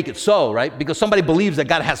doesn't make it so, right? Because somebody believes that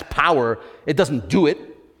God has power, it doesn't do it,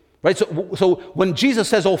 right? So when Jesus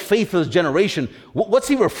says, oh, faithless generation, what's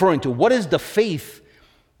he referring to? What is the faith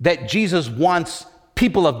that Jesus wants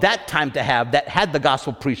people of that time to have that had the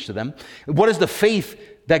gospel preached to them? What is the faith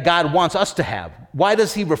that God wants us to have? Why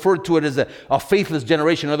does he refer to it as a faithless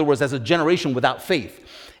generation? In other words, as a generation without faith.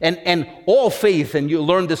 And all faith, and you'll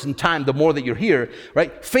learn this in time the more that you're here,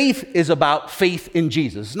 right? Faith is about faith in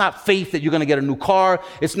Jesus. It's not faith that you're going to get a new car.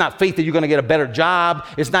 It's not faith that you're going to get a better job.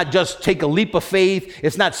 It's not just take a leap of faith.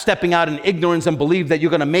 It's not stepping out in ignorance and believe that you're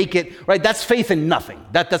going to make it, right? That's faith in nothing.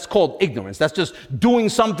 That's called ignorance. That's just doing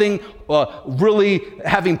something, really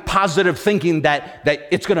having positive thinking that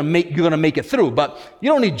it's going to you're going to make it through. But you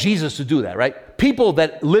don't need Jesus to do that, right? People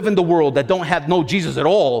that live in the world that don't have no Jesus at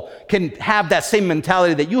all can have that same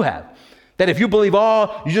mentality that you have. That if you believe,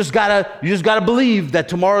 you just gotta believe that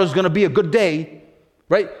tomorrow is gonna be a good day,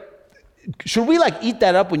 right? Should we eat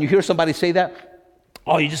that up when you hear somebody say that?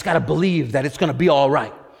 Oh, you just gotta believe that it's gonna be all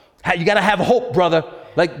right. You gotta have hope, brother.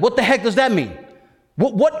 What the heck does that mean?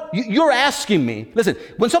 What you're asking me? Listen,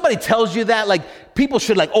 when somebody tells you that, people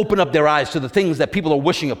should open up their eyes to the things that people are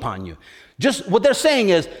wishing upon you. Just what they're saying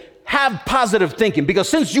is, have positive thinking, because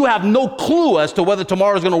since you have no clue as to whether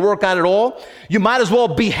tomorrow is going to work out at all, you might as well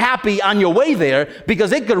be happy on your way there,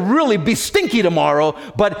 because it could really be stinky tomorrow,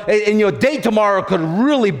 and your day tomorrow could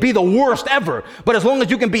really be the worst ever. But as long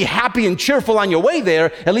as you can be happy and cheerful on your way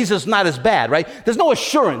there, at least it's not as bad, right? There's no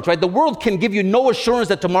assurance, right? The world can give you no assurance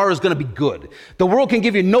that tomorrow is going to be good. The world can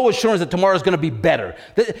give you no assurance that tomorrow is going to be better.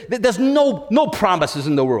 There's no promises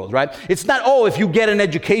in the world, right? It's not, if you get an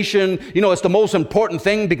education, it's the most important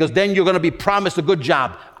thing, because then you're going to be promised a good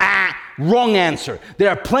job. Wrong answer. There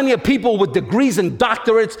are plenty of people with degrees and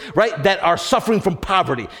doctorates, right, that are suffering from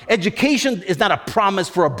poverty. Education is not a promise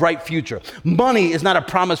for a bright future. Money is not a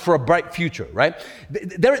promise for a bright future, right?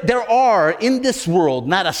 There are in this world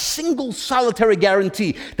not a single solitary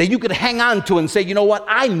guarantee that you could hang on to and say, you know what,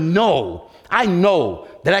 I know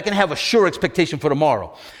that I can have a sure expectation for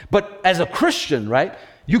tomorrow. But as a Christian, right,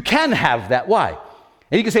 you can have that. Why?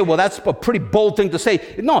 And you can say, well, that's a pretty bold thing to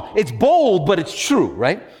say. No, it's bold, but it's true,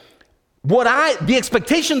 right? The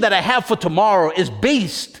expectation that I have for tomorrow is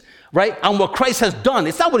based, right, on what Christ has done.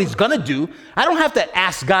 It's not what he's going to do. I don't have to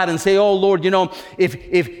ask God and say, oh, Lord,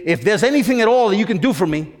 if there's anything at all that you can do for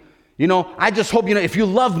me, I just hope, if you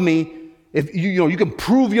love me, if you can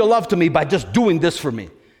prove your love to me by just doing this for me.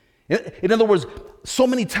 In other words, so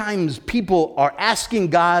many times people are asking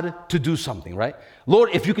God to do something, right?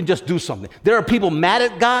 Lord, if you can just do something. There are people mad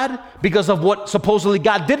at God because of what supposedly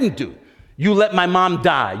God didn't do. You let my mom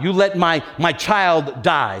die. You let my child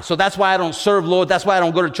die. So that's why I don't serve, Lord. That's why I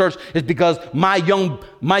don't go to church. It's because my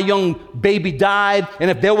young baby died.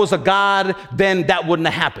 And if there was a God, then that wouldn't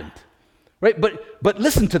have happened, right? But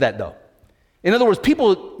listen to that though. In other words,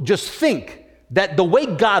 people just think that the way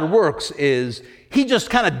God works is he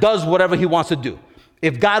just kind of does whatever he wants to do.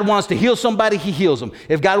 If God wants to heal somebody, he heals them.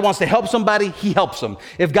 If God wants to help somebody, he helps them.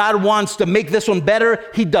 If God wants to make this one better,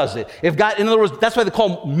 he does it. In other words, that's why they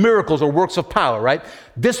call them miracles or works of power, right?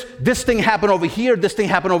 This thing happened over here, this thing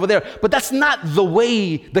happened over there. But that's not the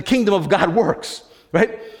way the kingdom of God works,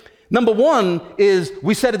 right? Number one is,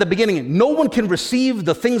 we said at the beginning, no one can receive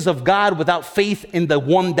the things of God without faith in the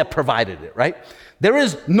one that provided it, right? There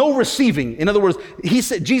is no receiving. In other words,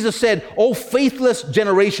 Jesus said, oh, faithless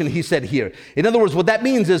generation, he said here. In other words, what that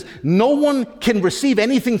means is no one can receive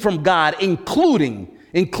anything from God, including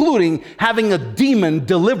having a demon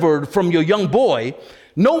delivered from your young boy.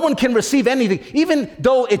 No one can receive anything, even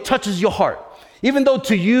though it touches your heart. Even though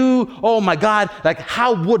to you, oh my God,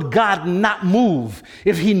 how would God not move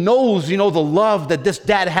if he knows, the love that this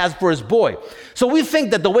dad has for his boy? So we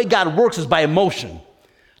think that the way God works is by emotion.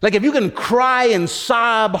 If you can cry and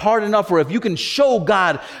sob hard enough, or if you can show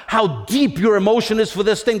God how deep your emotion is for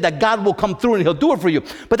this thing, that God will come through and he'll do it for you.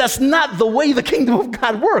 But that's not the way the kingdom of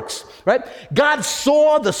God works, right? God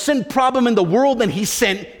saw the sin problem in the world and he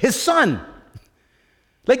sent his son.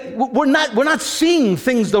 We're not seeing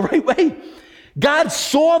things the right way. God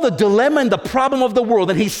saw the dilemma and the problem of the world,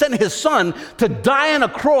 and he sent his son to die on a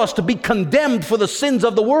cross to be condemned for the sins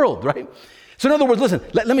of the world, right? So in other words, listen,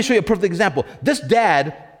 let me show you a perfect example. This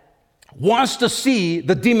dad wants to see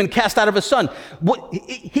the demon cast out of his son.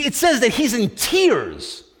 It says that he's in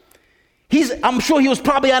tears. I'm sure he was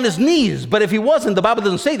probably on his knees, but if he wasn't, the Bible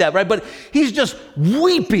doesn't say that, right? But he's just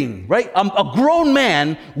weeping, right? A grown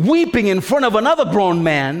man weeping in front of another grown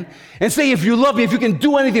man and saying, if you love me, if you can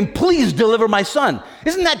do anything, please deliver my son.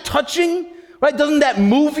 Isn't that touching, right? Doesn't that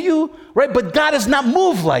move you, right? But God is not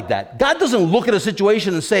moved like that. God doesn't look at a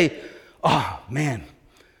situation and say, oh man,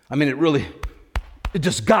 it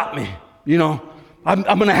just got me, I'm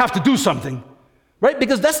going to have to do something, right?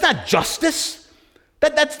 Because that's not justice.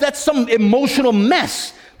 That's some emotional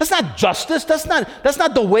mess. That's not justice. That's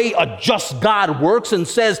not the way a just God works and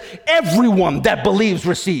says everyone that believes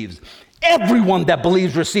receives. Everyone that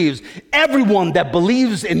believes receives. Everyone that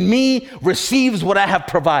believes in me receives what I have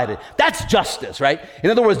provided. That's justice, right?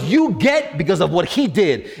 In other words, you get because of what he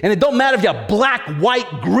did. And it don't matter if you're black,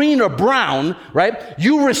 white, green, or brown, right?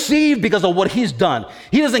 You receive because of what he's done.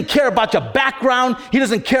 He doesn't care about your background. He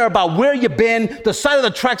doesn't care about where you've been, the side of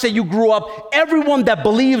the tracks that you grew up. Everyone that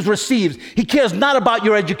believes receives. He cares not about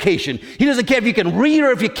your education. He doesn't care if you can read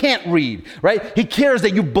or if you can't read, right? He cares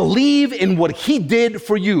that you believe in what he did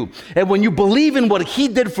for you. And when you believe in what he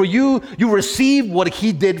did for you, you receive what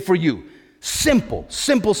he did for you. Simple,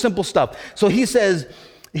 simple, simple stuff. So he says,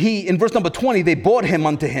 in verse number 20, they brought him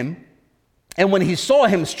unto him. And when he saw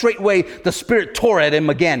him, straightway the spirit tore at him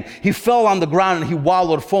again. He fell on the ground and he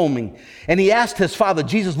wallowed foaming. And he asked his father,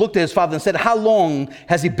 Jesus looked at his father and said, how long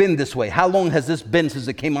has he been this way? How long has this been since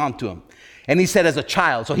it came on to him? And he said, as a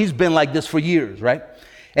child. So he's been like this for years, right?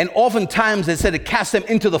 And oftentimes they said it cast him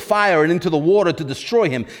into the fire and into the water to destroy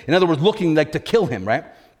him. In other words, looking like to kill him, right?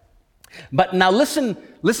 But now listen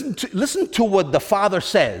to what the Father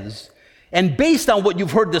says. And based on what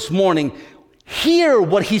you've heard this morning, hear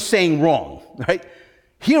what he's saying wrong, right?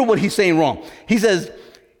 Hear what he's saying wrong. He says,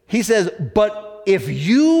 but if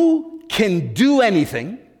you can do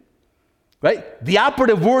anything, right? The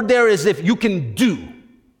operative word there is if you can do,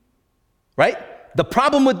 right? The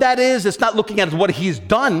problem with that is it's not looking at what he's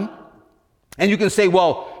done. And you can say,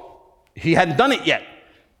 well, he hadn't done it yet.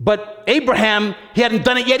 But Abraham, he hadn't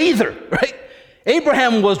done it yet either, right?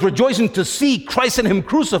 Abraham was rejoicing to see Christ in him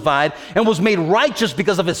crucified and was made righteous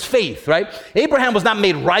because of his faith, right? Abraham was not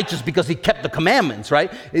made righteous because he kept the commandments,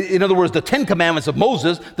 right? In other words, the 10 commandments of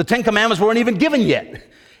Moses, the 10 commandments weren't even given yet.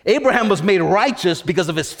 Abraham was made righteous because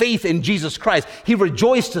of his faith in Jesus Christ. He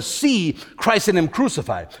rejoiced to see Christ in him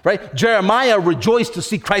crucified, right? Jeremiah rejoiced to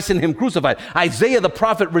see Christ in him crucified. Isaiah the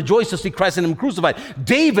prophet rejoiced to see Christ in him crucified.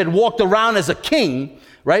 David walked around as a king,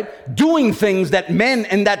 right? Doing things that men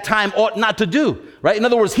in that time ought not to do, right? In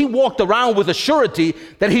other words, he walked around with a surety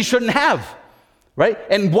that he shouldn't have. Right?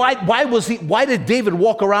 And why did David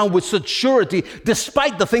walk around with such surety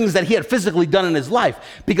despite the things that he had physically done in his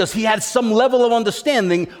life? Because he had some level of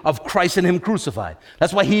understanding of Christ and him crucified.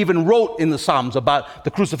 That's why he even wrote in the Psalms about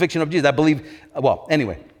the crucifixion of Jesus. I believe, well,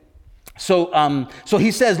 anyway. So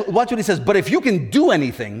he says, watch what he says, but if you can do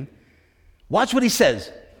anything, watch what he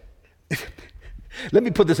says. Let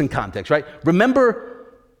me put this in context, right?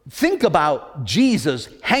 Remember, think about Jesus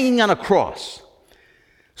hanging on a cross,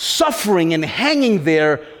 suffering and hanging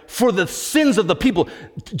there for the sins of the people.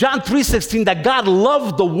 John 3:16, that God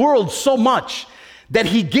loved the world so much that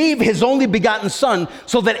he gave his only begotten son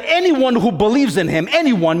so that anyone who believes in him,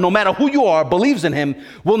 anyone, no matter who you are, believes in him,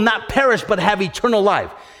 will not perish but have eternal life.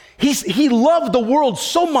 He loved the world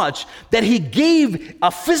so much that he gave a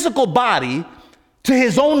physical body to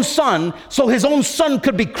his own son, so his own son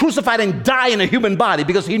could be crucified and die in a human body,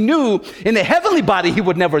 because he knew in the heavenly body he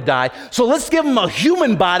would never die. So let's give him a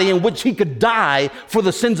human body in which he could die for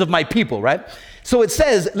the sins of my people, right? So it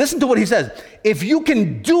says, listen to what he says. If you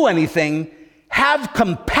can do anything, have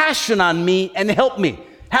compassion on me and help me.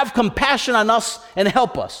 Have compassion on us and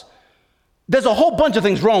help us. There's a whole bunch of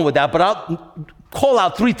things wrong with that, but I'll call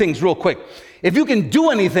out 3 things real quick. If you can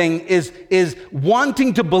do anything is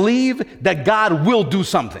wanting to believe that God will do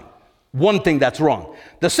something. One thing that's wrong.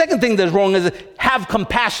 The second thing that's wrong is have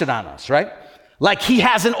compassion on us, right? Like he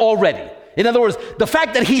hasn't already. In other words, the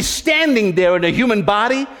fact that he's standing there in a human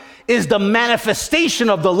body is the manifestation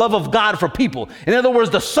of the love of God for people. In other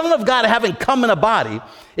words, the Son of God having come in a body.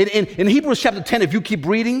 In Hebrews chapter 10, if you keep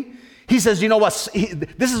reading, he says, you know what,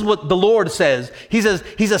 this is what the Lord says. He says,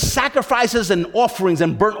 sacrifices and offerings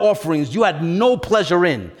and burnt offerings you had no pleasure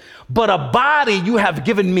in, but a body you have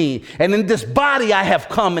given me. And in this body I have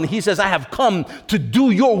come. And he says, I have come to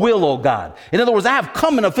do your will, O God. In other words, I have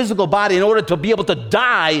come in a physical body in order to be able to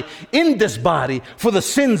die in this body for the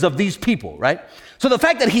sins of these people, right? So the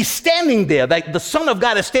fact that he's standing there, that the Son of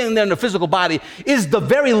God is standing there in the physical body, is the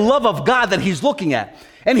very love of God that he's looking at.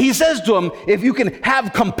 And he says to him, if you can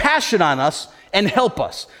have compassion on us and help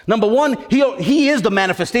us. Number one, he is the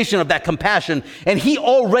manifestation of that compassion, and he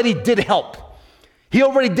already did help. He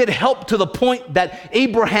already did help to the point that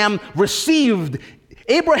Abraham received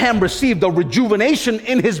a rejuvenation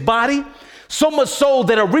in his body, so much so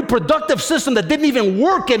that a reproductive system that didn't even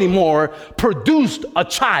work anymore produced a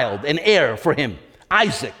child, an heir for him,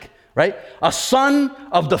 Isaac, right? A son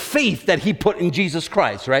of the faith that he put in Jesus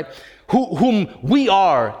Christ, right? Whom we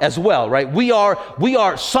are as well, right? We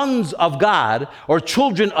are sons of God or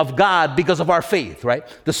children of God because of our faith, right?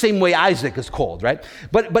 The same way Isaac is called, right?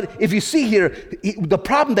 But if you see here, the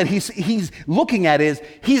problem that he's looking at is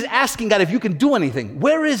he's asking God if you can do anything.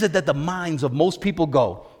 Where is it that the minds of most people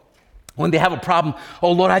go When they have a problem,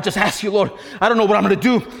 oh Lord, I just ask you, Lord, I don't know what I'm going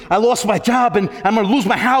to do. I lost my job and I'm going to lose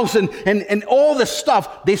my house and all this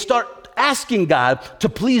stuff. They start asking God to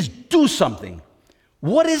please do something.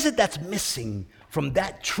 What is it that's missing from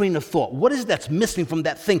that train of thought? What is it that's missing from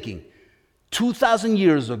that thinking? 2,000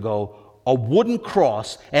 years ago, a wooden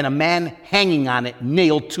cross and a man hanging on it,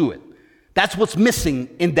 nailed to it. That's what's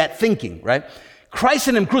missing in that thinking, right? Christ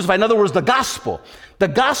and him crucified. In other words, the gospel. The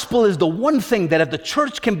gospel is the one thing that if the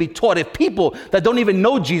church can be taught, if people that don't even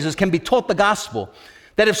know Jesus can be taught the gospel,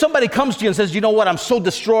 that if somebody comes to you and says, you know what, I'm so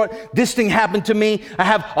distraught, this thing happened to me, I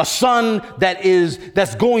have a son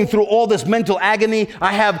that's going through all this mental agony,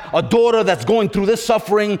 I have a daughter that's going through this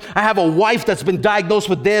suffering, I have a wife that's been diagnosed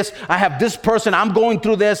with this, I have this person, I'm going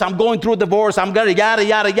through this, I'm going through a divorce, I'm gonna yada,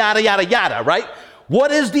 yada, yada, yada, yada, right?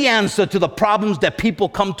 What is the answer to the problems that people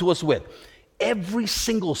come to us with? Every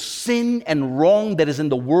single sin and wrong that is in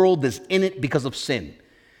the world is in it because of sin.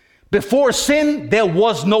 Before sin, there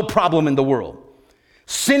was no problem in the world.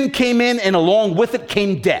 Sin came in, and along with it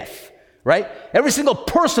came death, right? Every single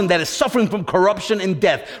person that is suffering from corruption and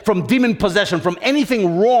death, from demon possession, from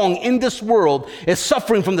anything wrong in this world is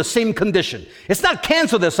suffering from the same condition. It's not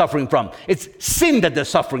cancer they're suffering from. It's sin that they're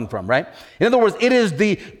suffering from, right? In other words, it is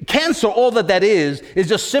the cancer, all that is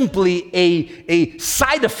just simply a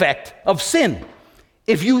side effect of sin.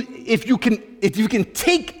 If you can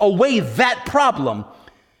take away that problem,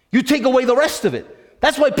 you take away the rest of it.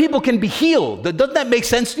 That's why people can be healed. Doesn't that make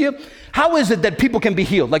sense to you? How is it that people can be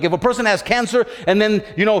healed? Like if a person has cancer and then,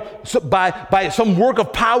 by some work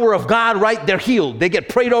of power of God, right, they're healed. They get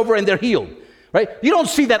prayed over and they're healed, right? You don't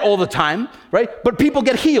see that all the time, right? But people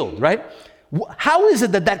get healed, right? How is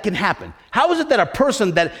it that can happen? How is it that a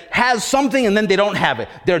person that has something and then they don't have it?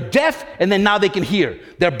 They're deaf and then now they can hear.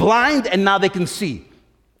 They're blind and now they can see,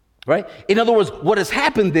 right? In other words, what has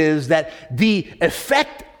happened is that the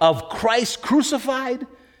effect of Christ crucified,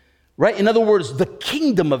 right? In other words, the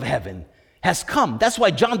kingdom of heaven has come. That's why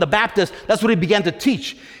John the Baptist, that's what he began to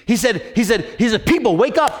teach. He said, people,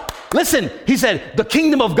 wake up. Listen, he said, the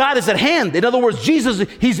kingdom of God is at hand. In other words, Jesus,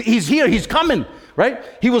 he's here, he's coming, right?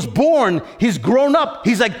 He was born, he's grown up,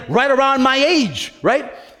 he's like right around my age,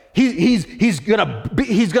 right? He's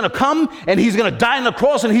gonna come and he's gonna die on the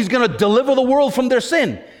cross and he's gonna deliver the world from their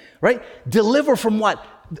sin, right? Deliver from what?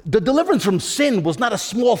 The deliverance from sin was not a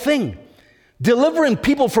small thing. Delivering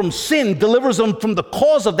people from sin delivers them from the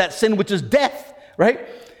cause of that sin, which is death, right?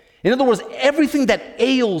 In other words, everything that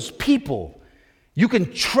ails people, you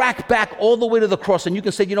can track back all the way to the cross and you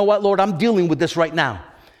can say, you know what, Lord, I'm dealing with this right now.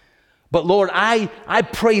 But Lord, I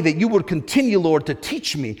pray that you would continue, Lord, to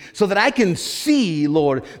teach me so that I can see,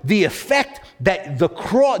 Lord, the effect that the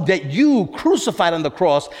cross, that you crucified on the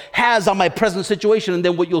cross has on my present situation. And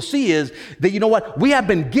then what you'll see is that, you know what, we have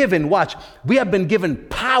been given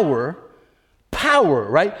power,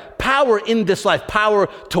 right? Power in this life, power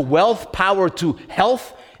to wealth, power to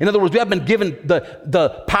health. In other words, we have been given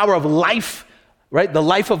the power of life, right? The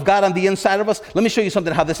life of God on the inside of us. Let me show you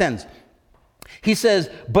something, how this ends. He says,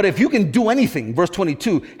 but if you can do anything, verse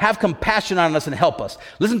 22, have compassion on us and help us.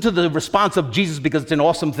 Listen to the response of Jesus because it's an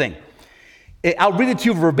awesome thing. I'll read it to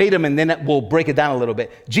you verbatim and then we'll break it down a little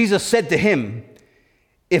bit. Jesus said to him,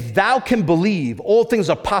 if thou can believe, all things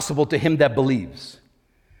are possible to him that believes.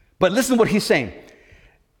 But listen to what he's saying.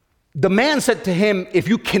 The man said to him, if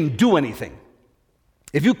you can do anything.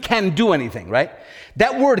 If you can do anything, right?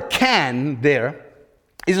 That word can there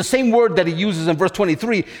is the same word that he uses in verse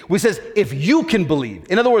 23, which says, if you can believe.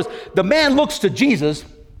 In other words, the man looks to Jesus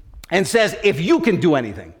and says, if you can do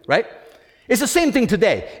anything, right? It's the same thing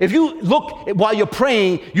today. If you look, while you're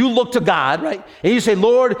praying, you look to God, right? And you say,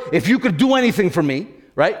 Lord, if you could do anything for me,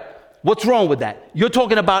 right? What's wrong with that? You're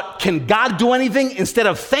talking about, can God do anything instead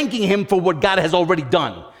of thanking him for what God has already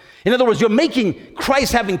done? In other words, you're making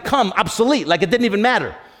Christ having come obsolete, like it didn't even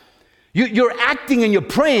matter. You're acting and you're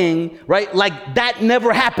praying, right, like that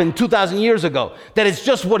never happened 2,000 years ago. That it's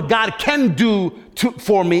just what God can do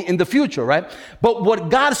for me in the future, right? But what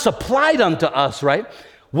God supplied unto us, right,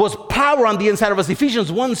 was power on the inside of us.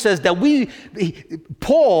 Ephesians 1 says that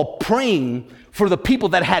Paul praying for the people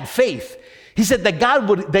that had faith. He said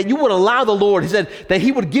that you would allow the Lord, he said that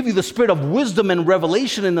he would give you the spirit of wisdom and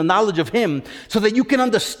revelation in the knowledge of him so that you can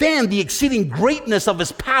understand the exceeding greatness of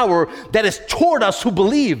his power that is toward us who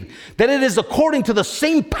believe. That it is according to the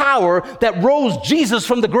same power that rose Jesus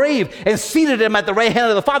from the grave and seated him at the right hand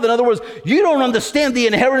of the Father. In other words, you don't understand the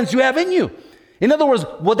inheritance you have in you. In other words,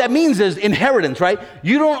 what that means is inheritance, right?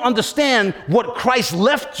 You don't understand what Christ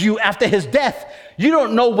left you after his death. You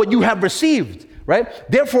don't know what you have received. right?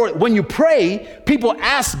 Therefore, when you pray, people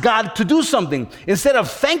ask God to do something. Instead of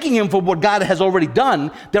thanking him for what God has already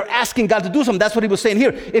done, they're asking God to do something. That's what he was saying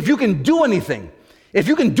here. If you can do anything,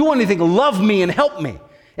 love me and help me.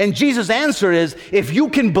 And Jesus' answer is, if you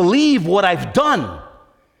can believe what I've done,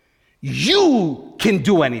 you can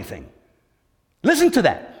do anything. Listen to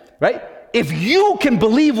that, right? If you can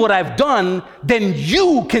believe what I've done, then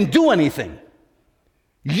you can do anything.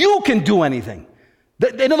 You can do anything.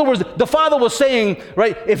 In other words, the Father was saying,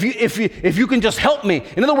 right, if you can just help me.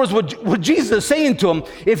 In other words, what Jesus is saying to him,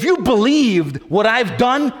 if you believed what I've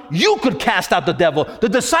done, you could cast out the devil. The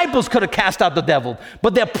disciples could have cast out the devil.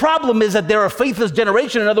 But their problem is that they're a faithless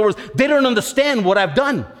generation. In other words, they don't understand what I've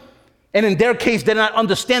done. And in their case, they're not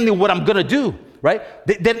understanding what I'm going to do, right?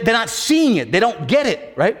 They're not seeing it. They don't get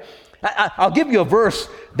it, right? I'll give you a verse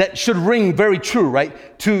that should ring very true,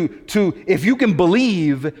 right? To if you can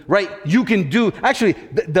believe, right, you can do. Actually,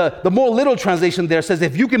 the more literal translation there says,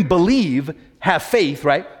 if you can believe, have faith,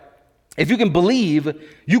 right? If you can believe,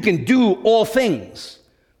 you can do all things.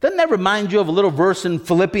 Doesn't that remind you of a little verse in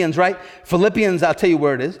Philippians, right? Philippians, I'll tell you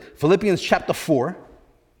where it is. Philippians chapter 4.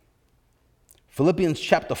 Philippians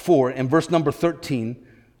chapter 4 and verse number 13.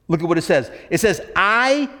 Look at what it says. It says,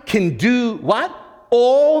 I can do what?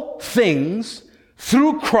 All things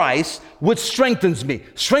through Christ, which strengthens me.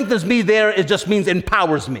 Strengthens me there, it just means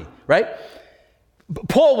empowers me, right?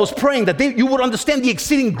 Paul was praying that you would understand the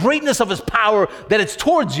exceeding greatness of his power, that it's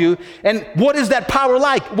towards you. And what is that power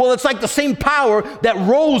like? Well, it's like the same power that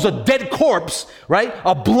rose a dead corpse, right?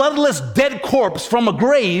 A bloodless dead corpse from a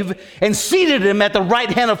grave and seated him at the right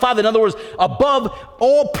hand of the Father. In other words, above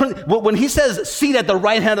all, when he says seat at the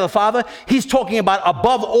right hand of the Father, he's talking about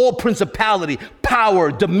above all principality,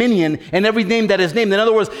 power, dominion, and every name that is named. In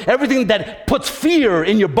other words, everything that puts fear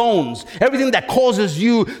in your bones, everything that causes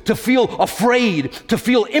you to feel afraid, to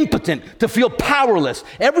feel impotent, to feel powerless.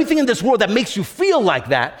 Everything in this world that makes you feel like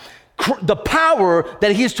that, the power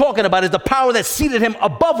that he's talking about is the power that seated him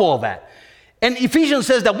above all that. And Ephesians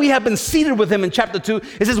says that we have been seated with him in chapter 2.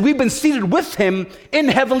 It says we've been seated with him in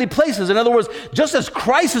heavenly places. In other words, just as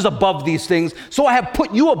Christ is above these things, so I have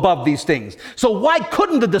put you above these things. So why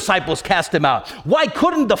couldn't the disciples cast him out? Why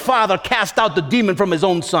couldn't the Father cast out the demon from his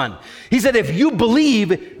own son? He said, if you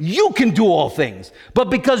believe, you can do all things.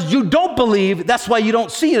 But because you don't believe, that's why you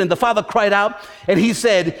don't see it. And the Father cried out and he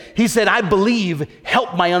said, I believe,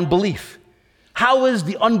 help my unbelief. How is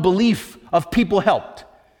the unbelief of people helped?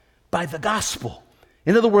 By the gospel.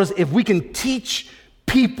 In other words, if we can teach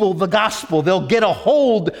people the gospel, they'll get a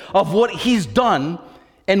hold of what he's done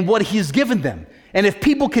and what he's given them. And if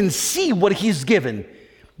people can see what he's given,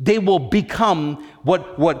 they will become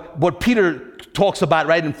what Peter talks about,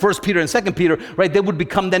 right, in 1 Peter and 2 Peter, right? They would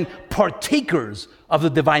become then partakers of the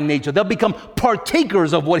divine nature. They'll become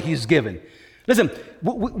partakers of what he's given. Listen,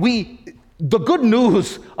 the good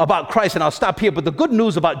news about Christ, and I'll stop here, but the good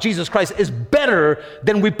news about Jesus Christ is better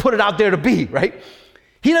than we put it out there to be, right?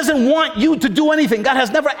 He doesn't want you to do anything. God has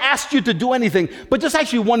never asked you to do anything, but just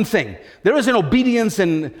actually one thing. There is an obedience,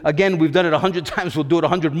 and again, we've done it 100 times, we'll do it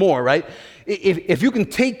 100 more, right? If you can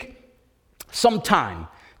take some time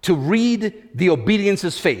to read the Obedience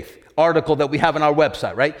is Faith article that we have on our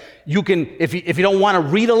website, right? You can, if you don't want to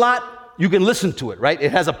read a lot, you can listen to it, right?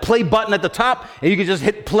 It has a play button at the top, and you can just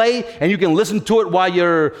hit play, and you can listen to it while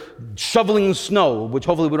you're shoveling snow, which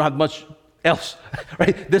hopefully we don't have much else,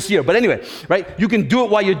 right, this year. But anyway, right, you can do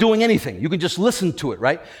it while you're doing anything. You can just listen to it,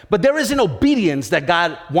 right? But there is an obedience that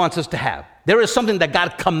God wants us to have. There is something that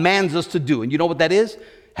God commands us to do, and you know what that is?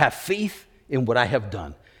 Have faith in what I have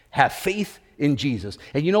done. Have faith in Jesus.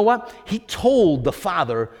 And you know what? He told the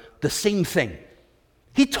Father the same thing.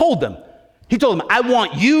 He told them, I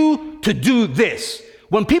want you to do this.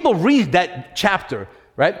 When people read that chapter,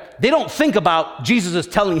 right, they don't think about Jesus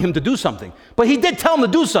is telling him to do something. But he did tell him to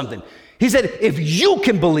do something. He said, if you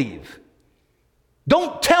can believe,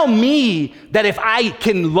 don't tell me that if I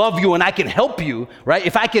can love you and I can help you, right,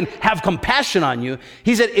 if I can have compassion on you.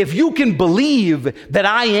 He said, if you can believe that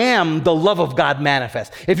I am the love of God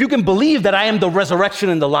manifest, if you can believe that I am the resurrection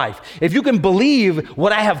and the life, if you can believe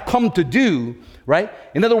what I have come to do, right?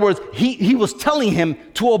 In other words, he was telling him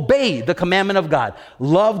to obey the commandment of God.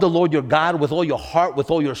 Love the Lord your God with all your heart,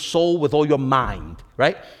 with all your soul, with all your mind,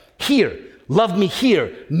 right? Here, love me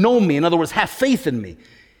here, know me. In other words, have faith in me,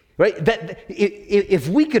 right? That if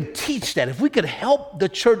we could teach that, if we could help the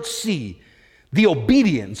church see the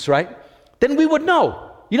obedience, right? Then we would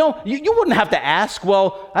know. You know, you wouldn't have to ask,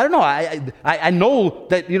 well, I don't know. I know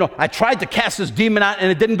that, you know, I tried to cast this demon out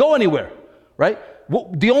and it didn't go anywhere, right? Well,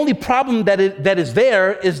 the only problem that is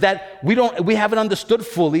there is that we haven't understood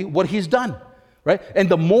fully what he's done. right? And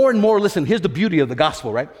the more and more, listen, here's the beauty of the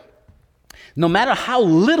gospel, right? No matter how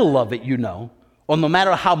little of it you know, or no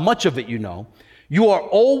matter how much of it you know, you are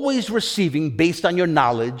always receiving based on your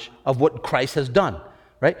knowledge of what Christ has done,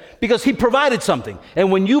 right? Because he provided something.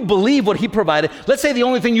 And when you believe what he provided, let's say the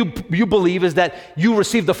only thing you believe is that you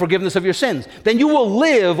receive the forgiveness of your sins, then you will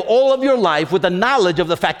live all of your life with the knowledge of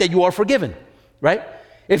the fact that you are forgiven, right?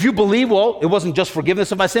 If you believe, well, it wasn't just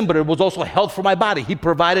forgiveness of my sin, but it was also health for my body. He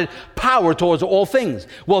provided power towards all things.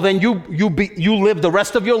 Well, then you live the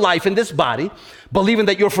rest of your life in this body, believing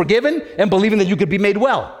that you're forgiven and believing that you could be made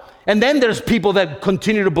well. And then there's people that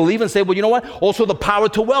continue to believe and say, well, you know what? Also the power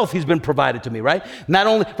to wealth he's been provided to me, right? Not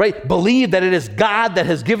only, right? Believe that it is God that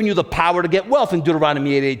has given you the power to get wealth in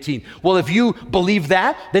Deuteronomy 8:18. Well, if you believe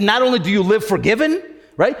that, then not only do you live forgiven,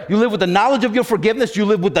 right? You live with the knowledge of your forgiveness. You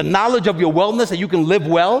live with the knowledge of your wellness, that you can live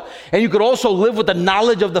well. And you could also live with the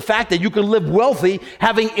knowledge of the fact that you can live wealthy,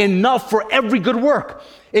 having enough for every good work.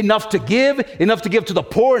 Enough to give to the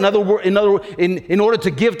poor, in order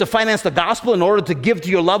to give to finance the gospel, in order to give to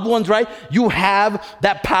your loved ones, right? You have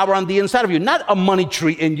that power on the inside of you. Not a money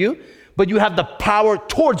tree in you, but you have the power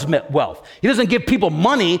towards wealth. He doesn't give people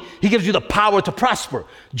money, he gives you the power to prosper.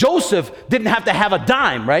 Joseph didn't have to have a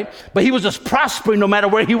dime, right? But he was just prospering no matter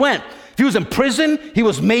where he went. If he was in prison, he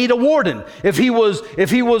was made a warden. If he was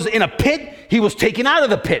in a pit, he was taken out of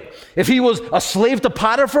the pit. If he was a slave to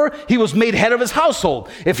Potiphar, he was made head of his household.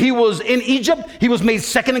 If he was in Egypt, he was made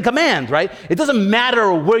second in command, right? It doesn't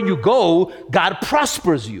matter where you go, God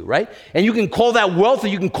prospers you, right? And you can call that wealth or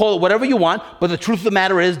you can call it whatever you want, but the truth of the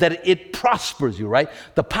matter is that it prospers you, right?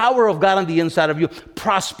 The power of God on the inside of you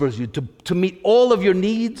prospers you to meet all of your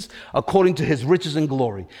needs according to his riches and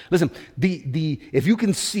glory. Listen, if you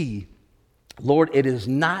can see, Lord, it is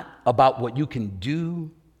not about what you can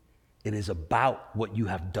do, it is about what you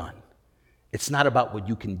have done. It's not about what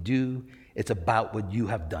you can do, it's about what you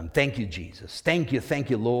have done. Thank you, Jesus. Thank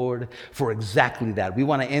you, Lord, for exactly that. We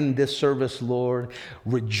want to end this service, Lord,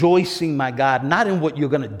 rejoicing, my God, not in what you're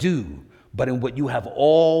going to do, but in what you have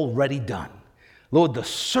already done. Lord, the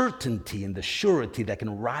certainty and the surety that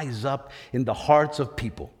can rise up in the hearts of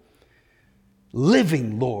people.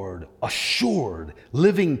 Living, Lord, assured,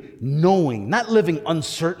 living knowing, not living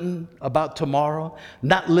uncertain about tomorrow,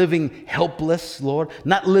 not living helpless, Lord,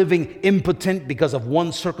 not living impotent because of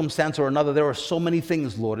one circumstance or another. There are so many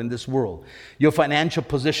things, Lord, in this world. Your financial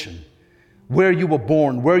position, where you were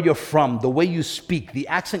born, where you're from, the way you speak, the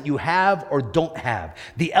accent you have or don't have,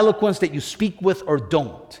 the eloquence that you speak with or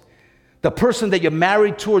don't. The person that you're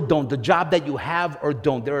married to or don't, the job that you have or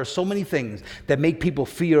don't. There are so many things that make people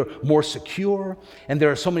feel more secure, and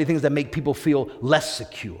there are so many things that make people feel less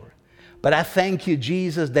secure. But I thank you,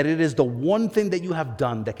 Jesus, that it is the one thing that you have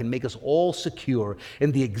done that can make us all secure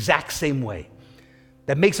in the exact same way.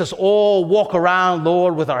 That makes us all walk around,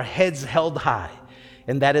 Lord, with our heads held high.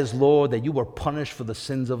 And that is, Lord, that you were punished for the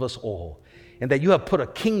sins of us all. And that you have put a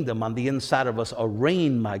kingdom on the inside of us, a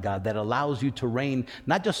reign, my God, that allows you to reign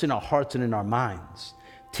not just in our hearts and in our minds,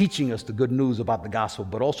 teaching us the good news about the gospel,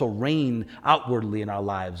 but also reign outwardly in our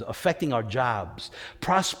lives, affecting our jobs,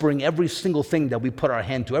 prospering every single thing that we put our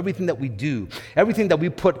hand to, everything that we do, everything that we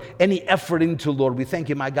put any effort into, Lord. We thank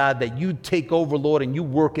you, my God, that you take over, Lord, and you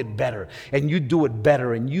work it better, and you do it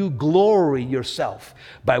better, and you glory yourself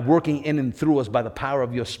by working in and through us by the power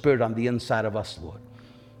of your Spirit on the inside of us, Lord.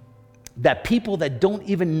 That people that don't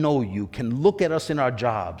even know you can look at us in our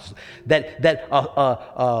jobs, that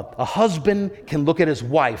a husband can look at his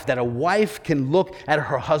wife, that a wife can look at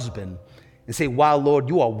her husband and say, wow, Lord,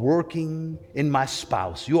 you are working in my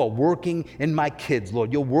spouse. You are working in my kids,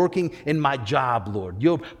 Lord. You're working in my job, Lord.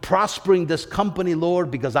 You're prospering this company,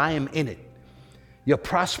 Lord, because I am in it. You're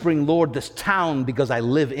prospering, Lord, this town because I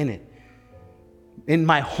live in it. In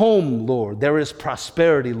my home, Lord, there is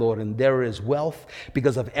prosperity, Lord, and there is wealth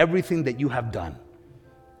because of everything that you have done.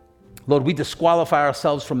 Lord, we disqualify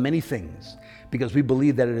ourselves from many things because we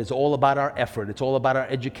believe that it is all about our effort. It's all about our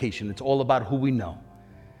education. It's all about who we know.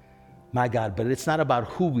 My God, but it's not about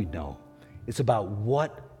who we know. It's about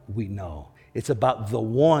what we know. It's about the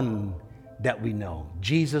one that we know,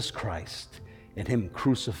 Jesus Christ, and him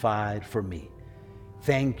crucified for me.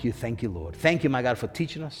 Thank you, Lord. Thank you, my God, for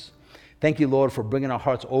teaching us. Thank you, Lord, for bringing our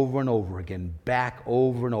hearts over and over again, back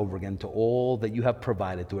over and over again to all that you have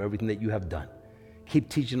provided, to everything that you have done. Keep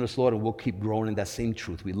teaching us, Lord, and we'll keep growing in that same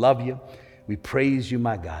truth. We love you. We praise you,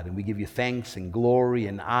 my God, and we give you thanks and glory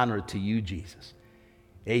and honor to you, Jesus.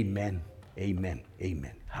 Amen, amen,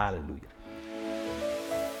 amen. Hallelujah.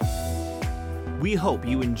 We hope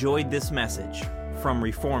you enjoyed this message from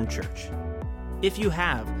Reformed Church. If you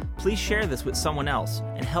have, please share this with someone else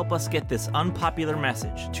and help us get this unpopular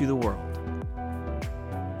message to the world.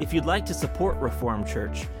 If you'd like to support Reformed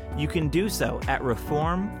Church, you can do so at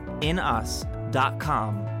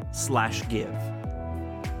reforminus.com/give.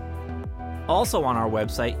 Also on our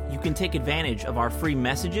website, you can take advantage of our free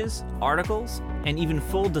messages, articles, and even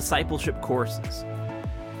full discipleship courses.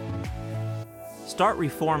 Start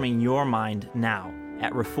reforming your mind now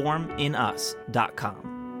at reforminus.com.